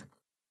classes?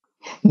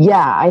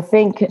 Yeah, I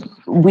think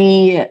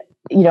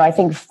I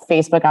think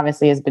Facebook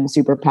obviously has been a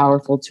super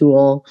powerful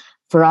tool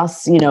for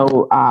us.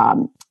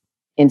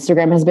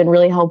 Instagram has been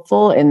really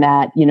helpful in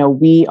that,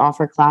 we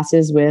offer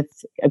classes with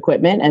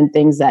equipment and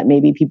things that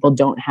maybe people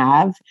don't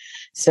have.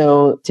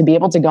 So to be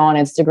able to go on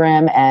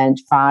Instagram and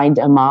find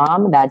a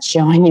mom that's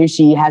showing you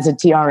she has a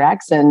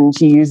TRX and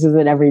she uses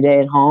it every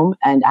day at home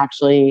and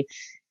actually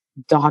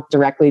talk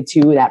directly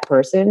to that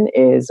person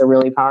is a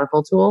really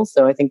powerful tool.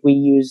 So I think we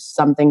use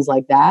some things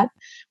like that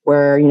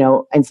where,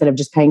 instead of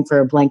just paying for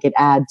a blanket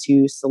ad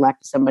to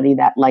select somebody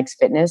that likes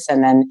fitness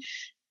and then,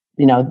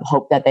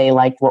 hope that they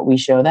like what we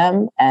show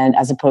them, and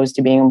as opposed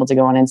to being able to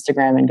go on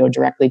Instagram and go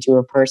directly to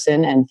a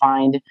person and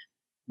find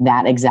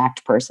that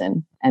exact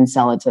person and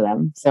sell it to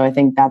them. So I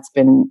think that's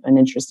been an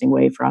interesting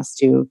way for us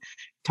to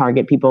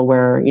target people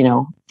where,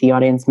 the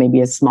audience maybe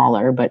is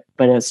smaller, but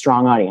a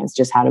strong audience.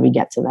 Just how do we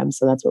get to them?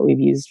 So that's what we've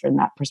used from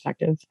that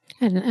perspective.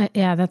 And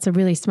that's a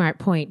really smart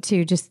point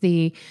too. Just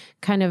the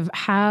kind of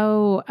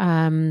how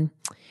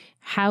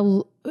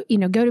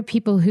go to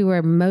people who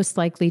are most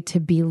likely to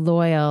be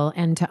loyal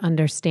and to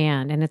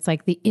understand. And it's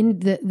like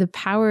the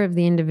power of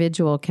the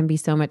individual can be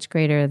so much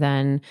greater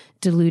than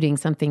diluting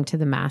something to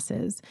the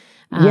masses.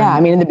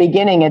 In the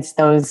beginning, it's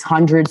those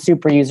 100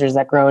 super users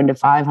that grow into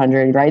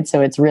 500, right?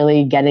 So it's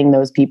really getting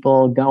those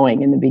people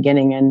going in the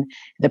beginning. And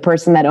the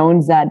person that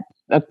owns that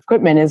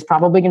equipment is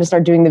probably going to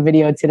start doing the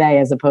video today,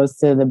 as opposed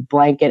to the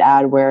blanket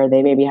ad where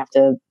they maybe have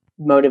to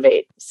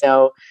motivate.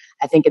 So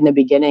I think in the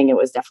beginning, it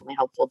was definitely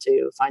helpful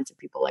to find some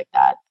people like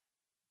that.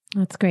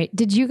 That's great.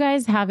 Did you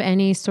guys have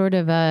any sort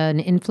of an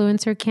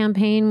influencer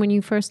campaign when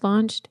you first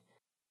launched?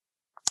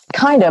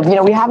 Kind of.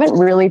 We haven't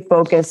really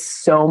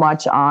focused so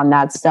much on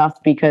that stuff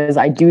because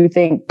I do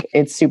think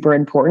it's super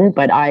important,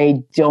 but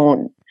I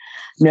don't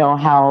know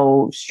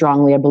how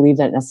strongly I believe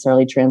that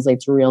necessarily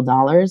translates to real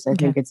dollars. I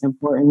think it's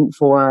important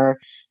for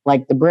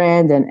like the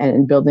brand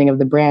and building of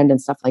the brand and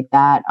stuff like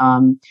that.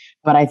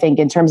 But I think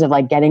in terms of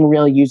like getting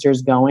real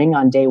users going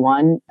on day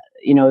one,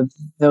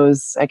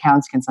 those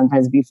accounts can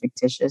sometimes be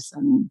fictitious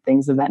and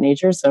things of that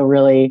nature. So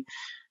really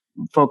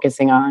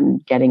focusing on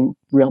getting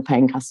real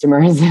paying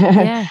customers.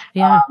 Yeah.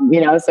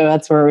 So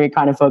that's where we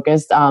kind of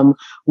focused.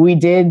 We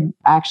did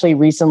actually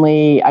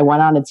recently, I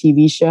went on a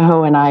TV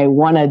show and I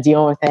won a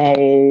deal with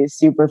a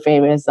super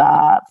famous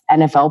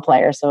NFL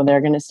player. So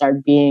they're going to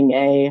start being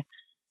a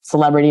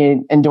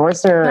celebrity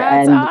endorser.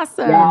 That's and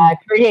awesome.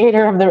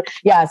 creator of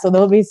so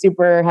they'll be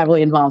super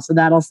heavily involved. So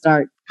that'll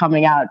start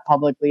coming out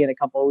publicly in a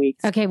couple of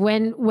weeks. Okay.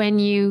 When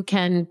you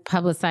can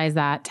publicize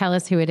that, tell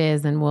us who it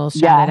is and we'll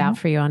shout it out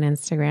for you on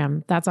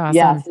Instagram. That's awesome.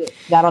 Yes,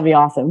 that'll be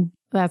awesome.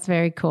 That's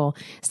very cool.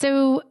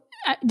 So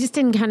just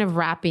in kind of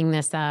wrapping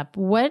this up,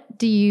 what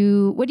do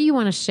you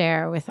want to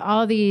share with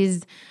all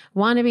these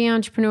wannabe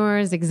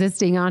entrepreneurs,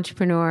 existing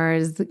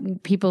entrepreneurs,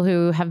 people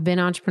who have been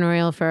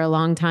entrepreneurial for a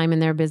long time in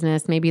their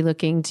business, maybe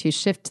looking to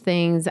shift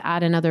things,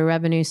 add another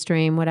revenue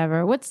stream,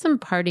 whatever? What's some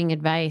parting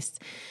advice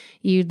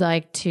you'd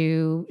like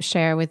to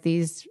share with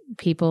these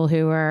people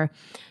who are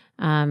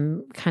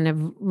kind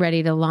of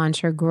ready to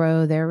launch or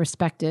grow their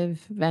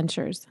respective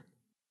ventures?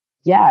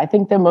 Yeah, I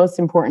think the most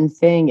important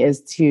thing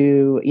is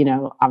to,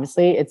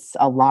 obviously it's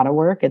a lot of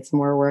work. It's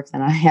more work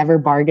than I ever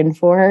bargained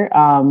for.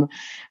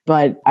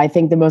 But I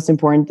think the most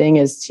important thing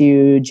is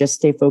to just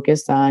stay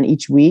focused on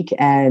each week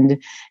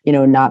and,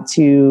 not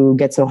to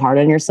get so hard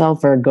on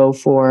yourself or go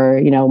for,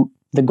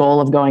 the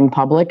goal of going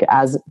public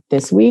as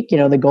this week.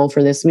 The goal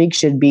for this week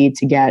should be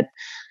to get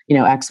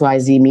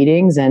XYZ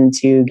meetings and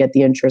to get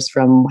the interest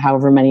from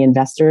however many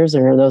investors,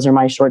 or those are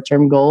my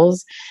short-term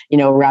goals,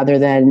 rather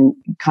than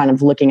kind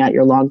of looking at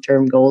your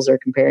long-term goals or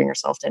comparing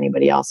yourself to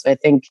anybody else. So I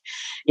think,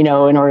 in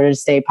order to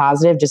stay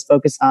positive, just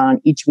focus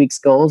on each week's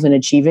goals and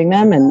achieving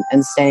them and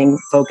staying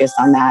focused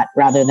on that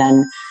rather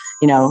than,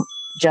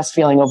 just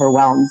feeling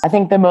overwhelmed. I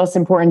think the most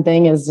important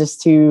thing is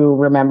just to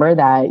remember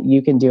that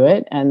you can do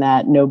it and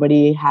that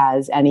nobody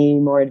has any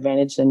more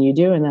advantage than you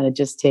do, and that it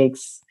just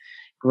takes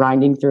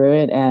grinding through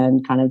it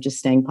and kind of just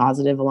staying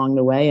positive along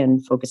the way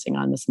and focusing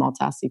on the small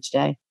tasks each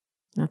day.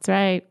 That's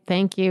right.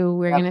 Thank you.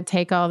 We're going to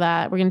take all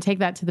that. We're going to take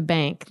that to the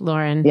bank,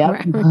 Lauren.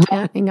 Yep. We're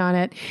counting on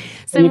it.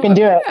 So you can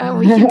do it.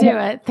 We can do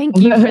it. Thank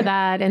you for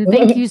that. And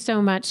thank you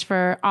so much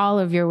for all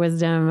of your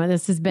wisdom.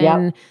 This has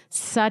been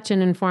such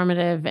an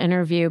informative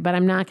interview, but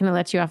I'm not going to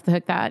let you off the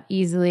hook that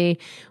easily.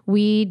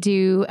 We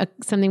do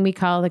something we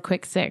call the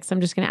quick six. I'm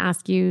just going to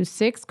ask you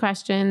 6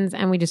 questions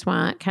and we just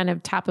want kind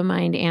of top of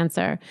mind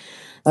answer.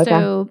 Okay.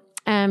 So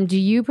do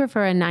you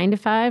prefer a 9 to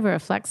 5 or a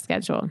flex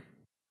schedule?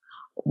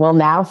 Well,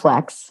 now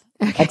flex.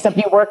 Okay. Except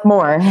you work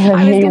more.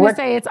 I was going to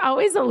say, it's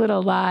always a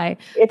little lie.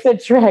 It's a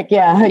trick.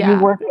 Yeah. You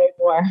work way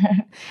more.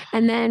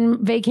 And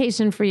then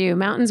vacation for you,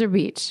 mountains or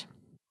beach?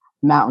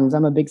 Mountains.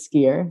 I'm a big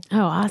skier.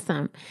 Oh,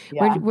 awesome.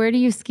 Yeah. Where do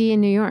you ski in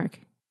New York?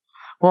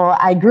 Well,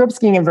 I grew up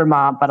skiing in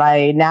Vermont, but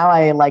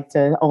I like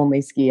to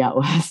only ski out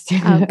west.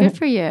 Oh, good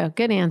for you.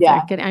 Good answer.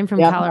 Yeah. Good. I'm from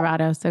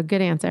Colorado, so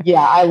good answer.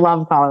 Yeah, I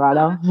love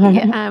Colorado.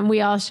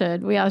 We all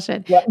should.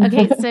 Yep.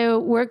 Okay, so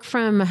work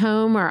from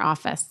home or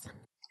office?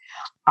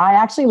 I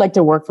actually like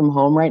to work from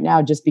home right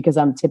now just because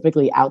I'm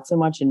typically out so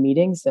much in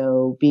meetings.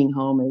 So being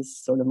home is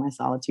sort of my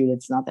solitude.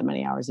 It's not that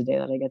many hours a day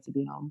that I get to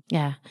be home.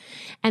 Yeah.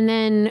 And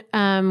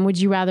then would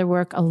you rather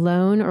work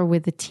alone or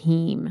with a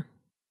team?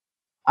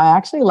 I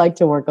actually like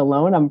to work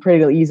alone. I'm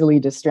pretty easily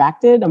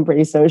distracted. I'm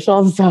pretty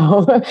social.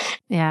 So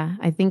yeah,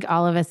 I think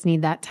all of us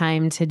need that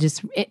time to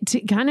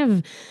to kind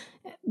of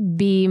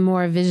be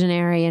more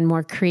visionary and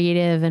more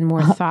creative and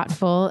more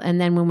thoughtful. And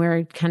then when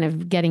we're kind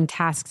of getting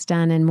tasks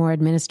done and more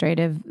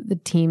administrative, the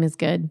team is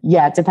good.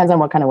 Yeah, it depends on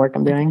what kind of work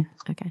I'm doing.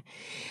 Okay.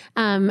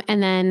 And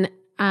then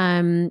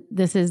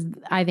this is,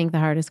 I think, the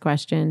hardest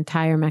question: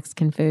 Thai or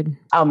Mexican food?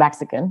 Oh,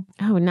 Mexican.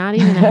 Oh, not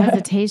even a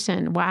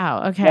hesitation.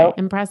 Wow. Okay. Nope.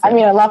 Impressive. I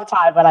mean, I love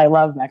Thai, but I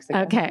love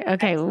Mexican.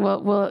 Okay.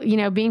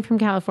 Well, being from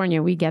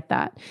California, we get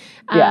that.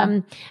 Yeah.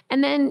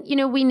 And then,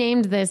 we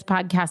named this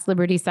podcast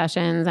Liberty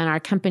Sessions, and our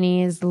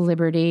company is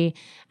Liberty.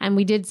 And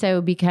we did so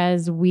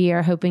because we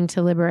are hoping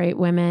to liberate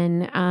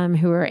women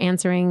who are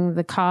answering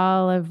the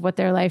call of what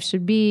their life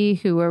should be,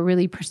 who are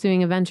really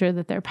pursuing a venture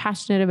that they're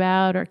passionate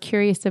about or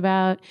curious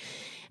about.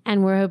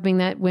 And we're hoping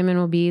that women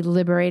will be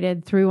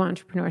liberated through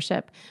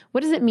entrepreneurship. What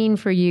does it mean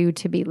for you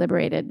to be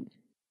liberated?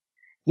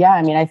 Yeah,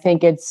 I mean, I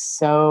think it's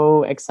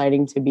so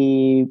exciting to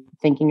be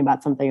thinking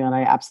about something that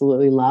I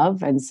absolutely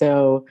love. And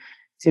so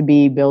to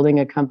be building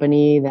a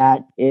company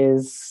that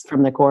is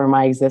from the core of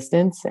my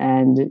existence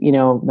and,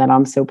 that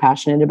I'm so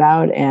passionate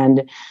about.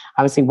 And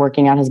obviously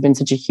working out has been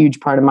such a huge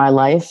part of my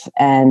life,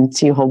 and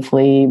to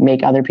hopefully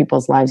make other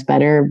people's lives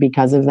better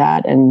because of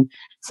that. And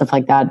stuff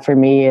like that for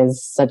me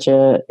is such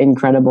an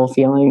incredible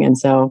feeling. And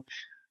so,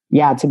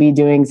 yeah, to be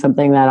doing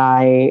something that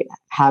I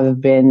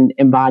have been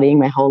embodying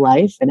my whole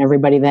life, and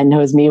everybody that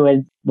knows me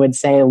would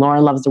say,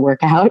 Lauren loves to work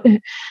out.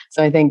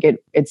 So I think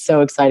it's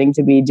so exciting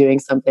to be doing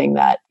something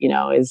that,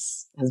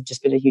 has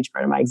just been a huge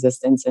part of my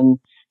existence, and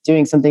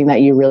doing something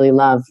that you really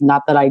love.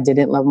 Not that I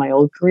didn't love my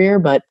old career,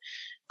 but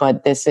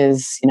but this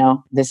is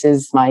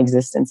my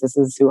existence. This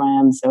is who I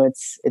am. So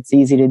it's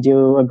easy to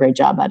do a great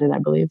job at it, I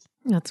believe.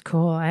 That's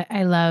cool.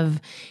 I love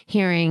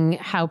hearing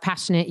how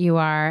passionate you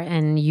are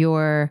and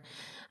your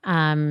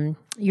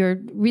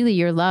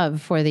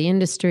love for the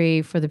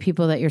industry, for the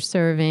people that you're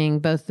serving,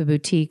 both the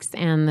boutiques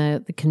and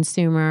the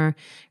consumer.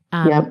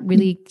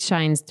 Really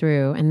shines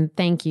through. And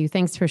thank you.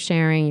 Thanks for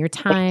sharing your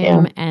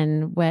time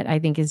and what I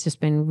think has just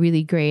been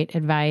really great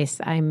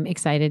advice. I'm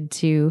excited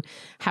to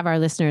have our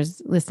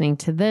listeners listening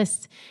to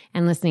this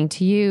and listening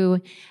to you.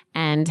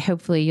 And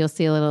hopefully you'll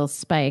see a little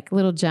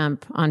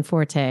jump on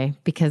Forte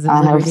because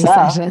of Liberty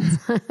Sessions.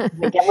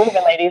 Get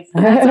moving, ladies.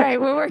 That's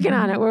right. We're working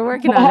on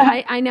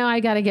it. I know I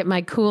got to get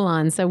my cool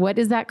on. So what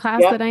is that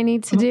class that I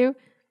need to do?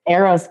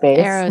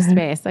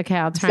 Aerospace. Okay.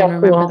 I'll try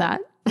and remember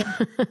that.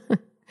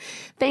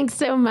 Thanks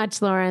so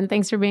much, Lauren.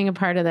 Thanks for being a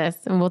part of this.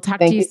 And we'll talk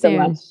to you soon.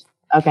 Thank you so much.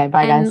 Okay.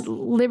 Bye, guys.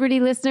 Liberty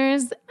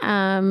listeners,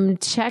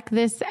 check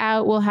this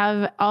out. We'll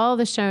have all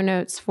the show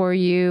notes for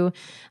you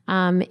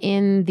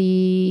in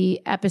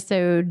the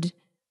episode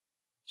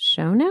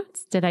show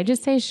notes. Did I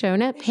just say show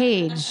note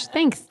page?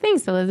 Thanks,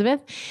 Elizabeth.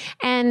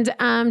 And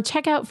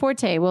check out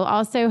Forte. We'll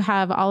also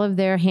have all of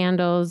their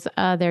handles,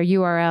 their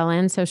URL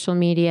and social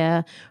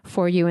media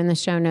for you in the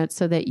show notes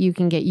so that you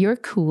can get your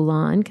cool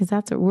on, because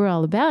that's what we're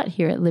all about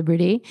here at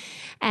Liberty.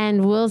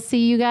 And we'll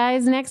see you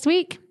guys next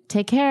week.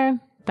 Take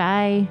care.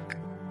 Bye.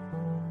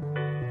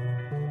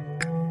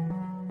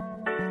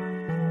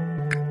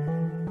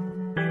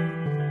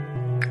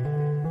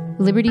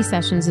 Liberty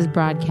Sessions is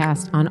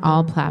broadcast on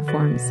all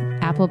platforms: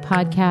 Apple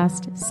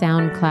Podcast,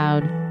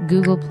 SoundCloud,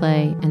 Google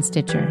Play, and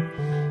Stitcher.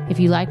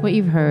 If you like what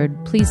you've heard,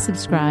 please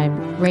subscribe,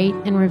 rate,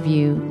 and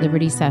review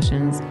Liberty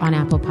Sessions on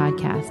Apple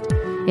Podcast.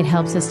 It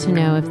helps us to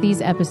know if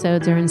these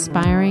episodes are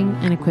inspiring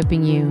and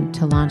equipping you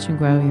to launch and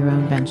grow your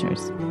own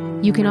ventures.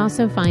 You can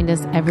also find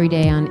us every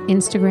day on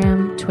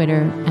Instagram,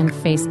 Twitter, and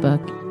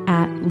Facebook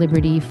at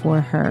Liberty for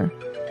Her.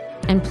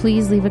 And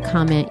please leave a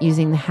comment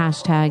using the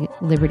hashtag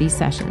Liberty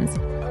Sessions.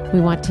 We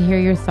want to hear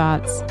your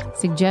thoughts,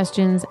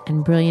 suggestions,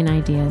 and brilliant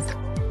ideas.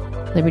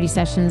 Liberty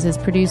Sessions is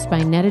produced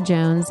by Netta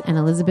Jones and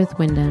Elizabeth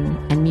Wyndham,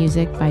 and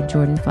music by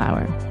Jordan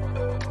Flower.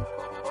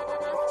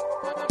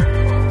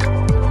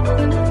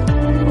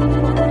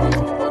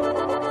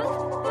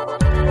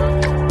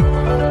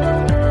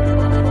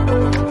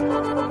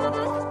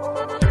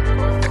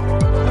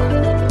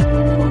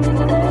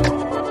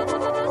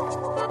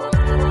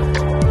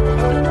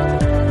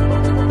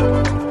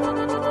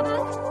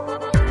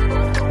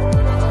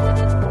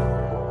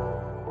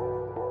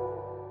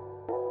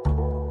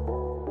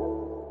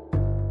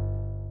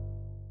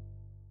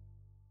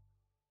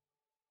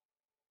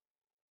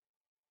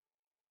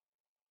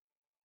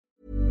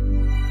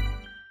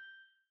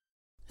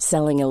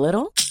 Selling a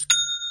little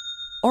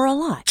or a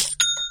lot?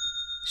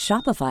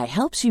 Shopify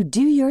helps you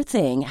do your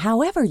thing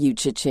however you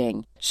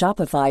cha-ching.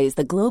 Shopify is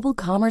the global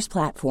commerce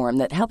platform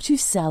that helps you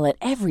sell at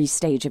every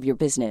stage of your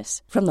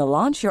business. From the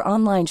launch your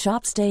online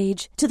shop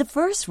stage to the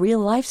first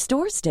real-life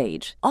store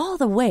stage, all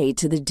the way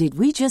to the did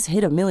we just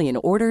hit a million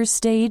orders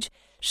stage.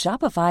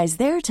 Shopify is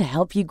there to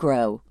help you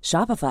grow.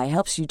 Shopify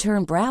helps you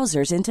turn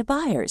browsers into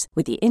buyers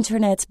with the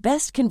internet's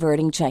best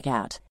converting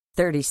checkout.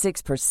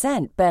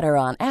 36% better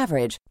on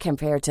average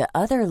compared to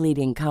other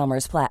leading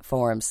commerce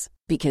platforms.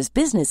 Because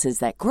businesses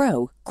that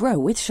grow, grow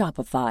with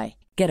Shopify.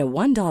 Get a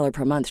 $1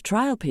 per month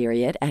trial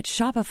period at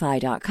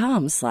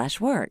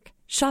shopify.com/work.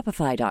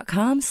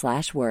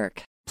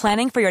 Shopify.com/work.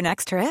 Planning for your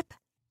next trip?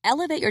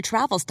 Elevate your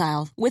travel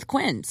style with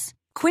Quince.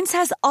 Quince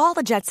has all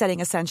the jet-setting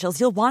essentials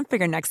you'll want for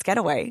your next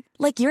getaway,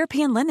 like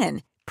European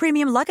linen,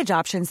 premium luggage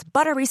options,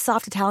 buttery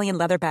soft Italian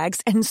leather bags,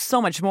 and so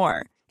much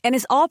more. And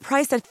is all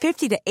priced at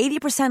 50 to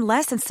 80%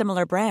 less than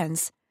similar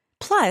brands.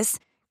 Plus,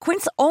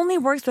 Quince only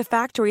works with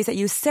factories that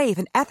use safe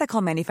and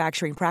ethical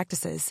manufacturing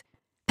practices.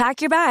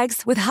 Pack your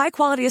bags with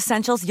high-quality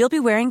essentials you'll be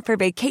wearing for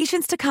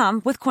vacations to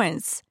come with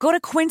Quince. Go to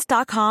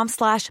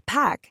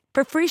quince.com/pack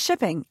for free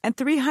shipping and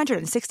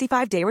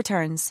 365-day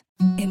returns.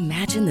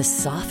 Imagine the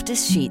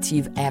softest sheets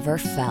you've ever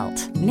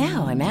felt.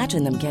 Now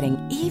imagine them getting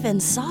even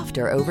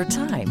softer over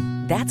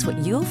time. That's what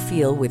you'll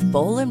feel with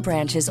Boll &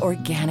 Branch's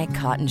organic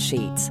cotton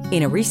sheets.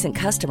 In a recent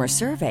customer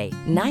survey,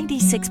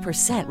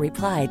 96%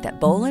 replied that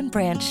Boll &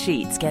 Branch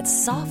sheets get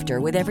softer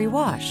with every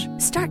wash.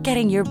 Start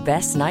getting your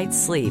best night's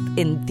sleep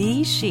in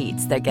these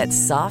sheets that get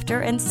softer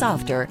and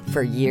softer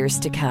for years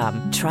to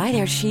come. Try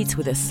their sheets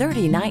with a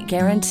 30-night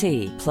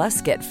guarantee.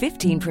 Plus, get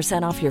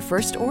 15% off your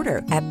first order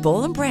at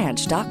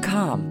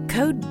bollandbranch.com.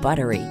 Code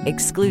BUTTERY.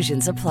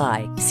 Exclusions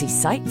apply. See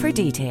site for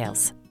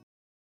details.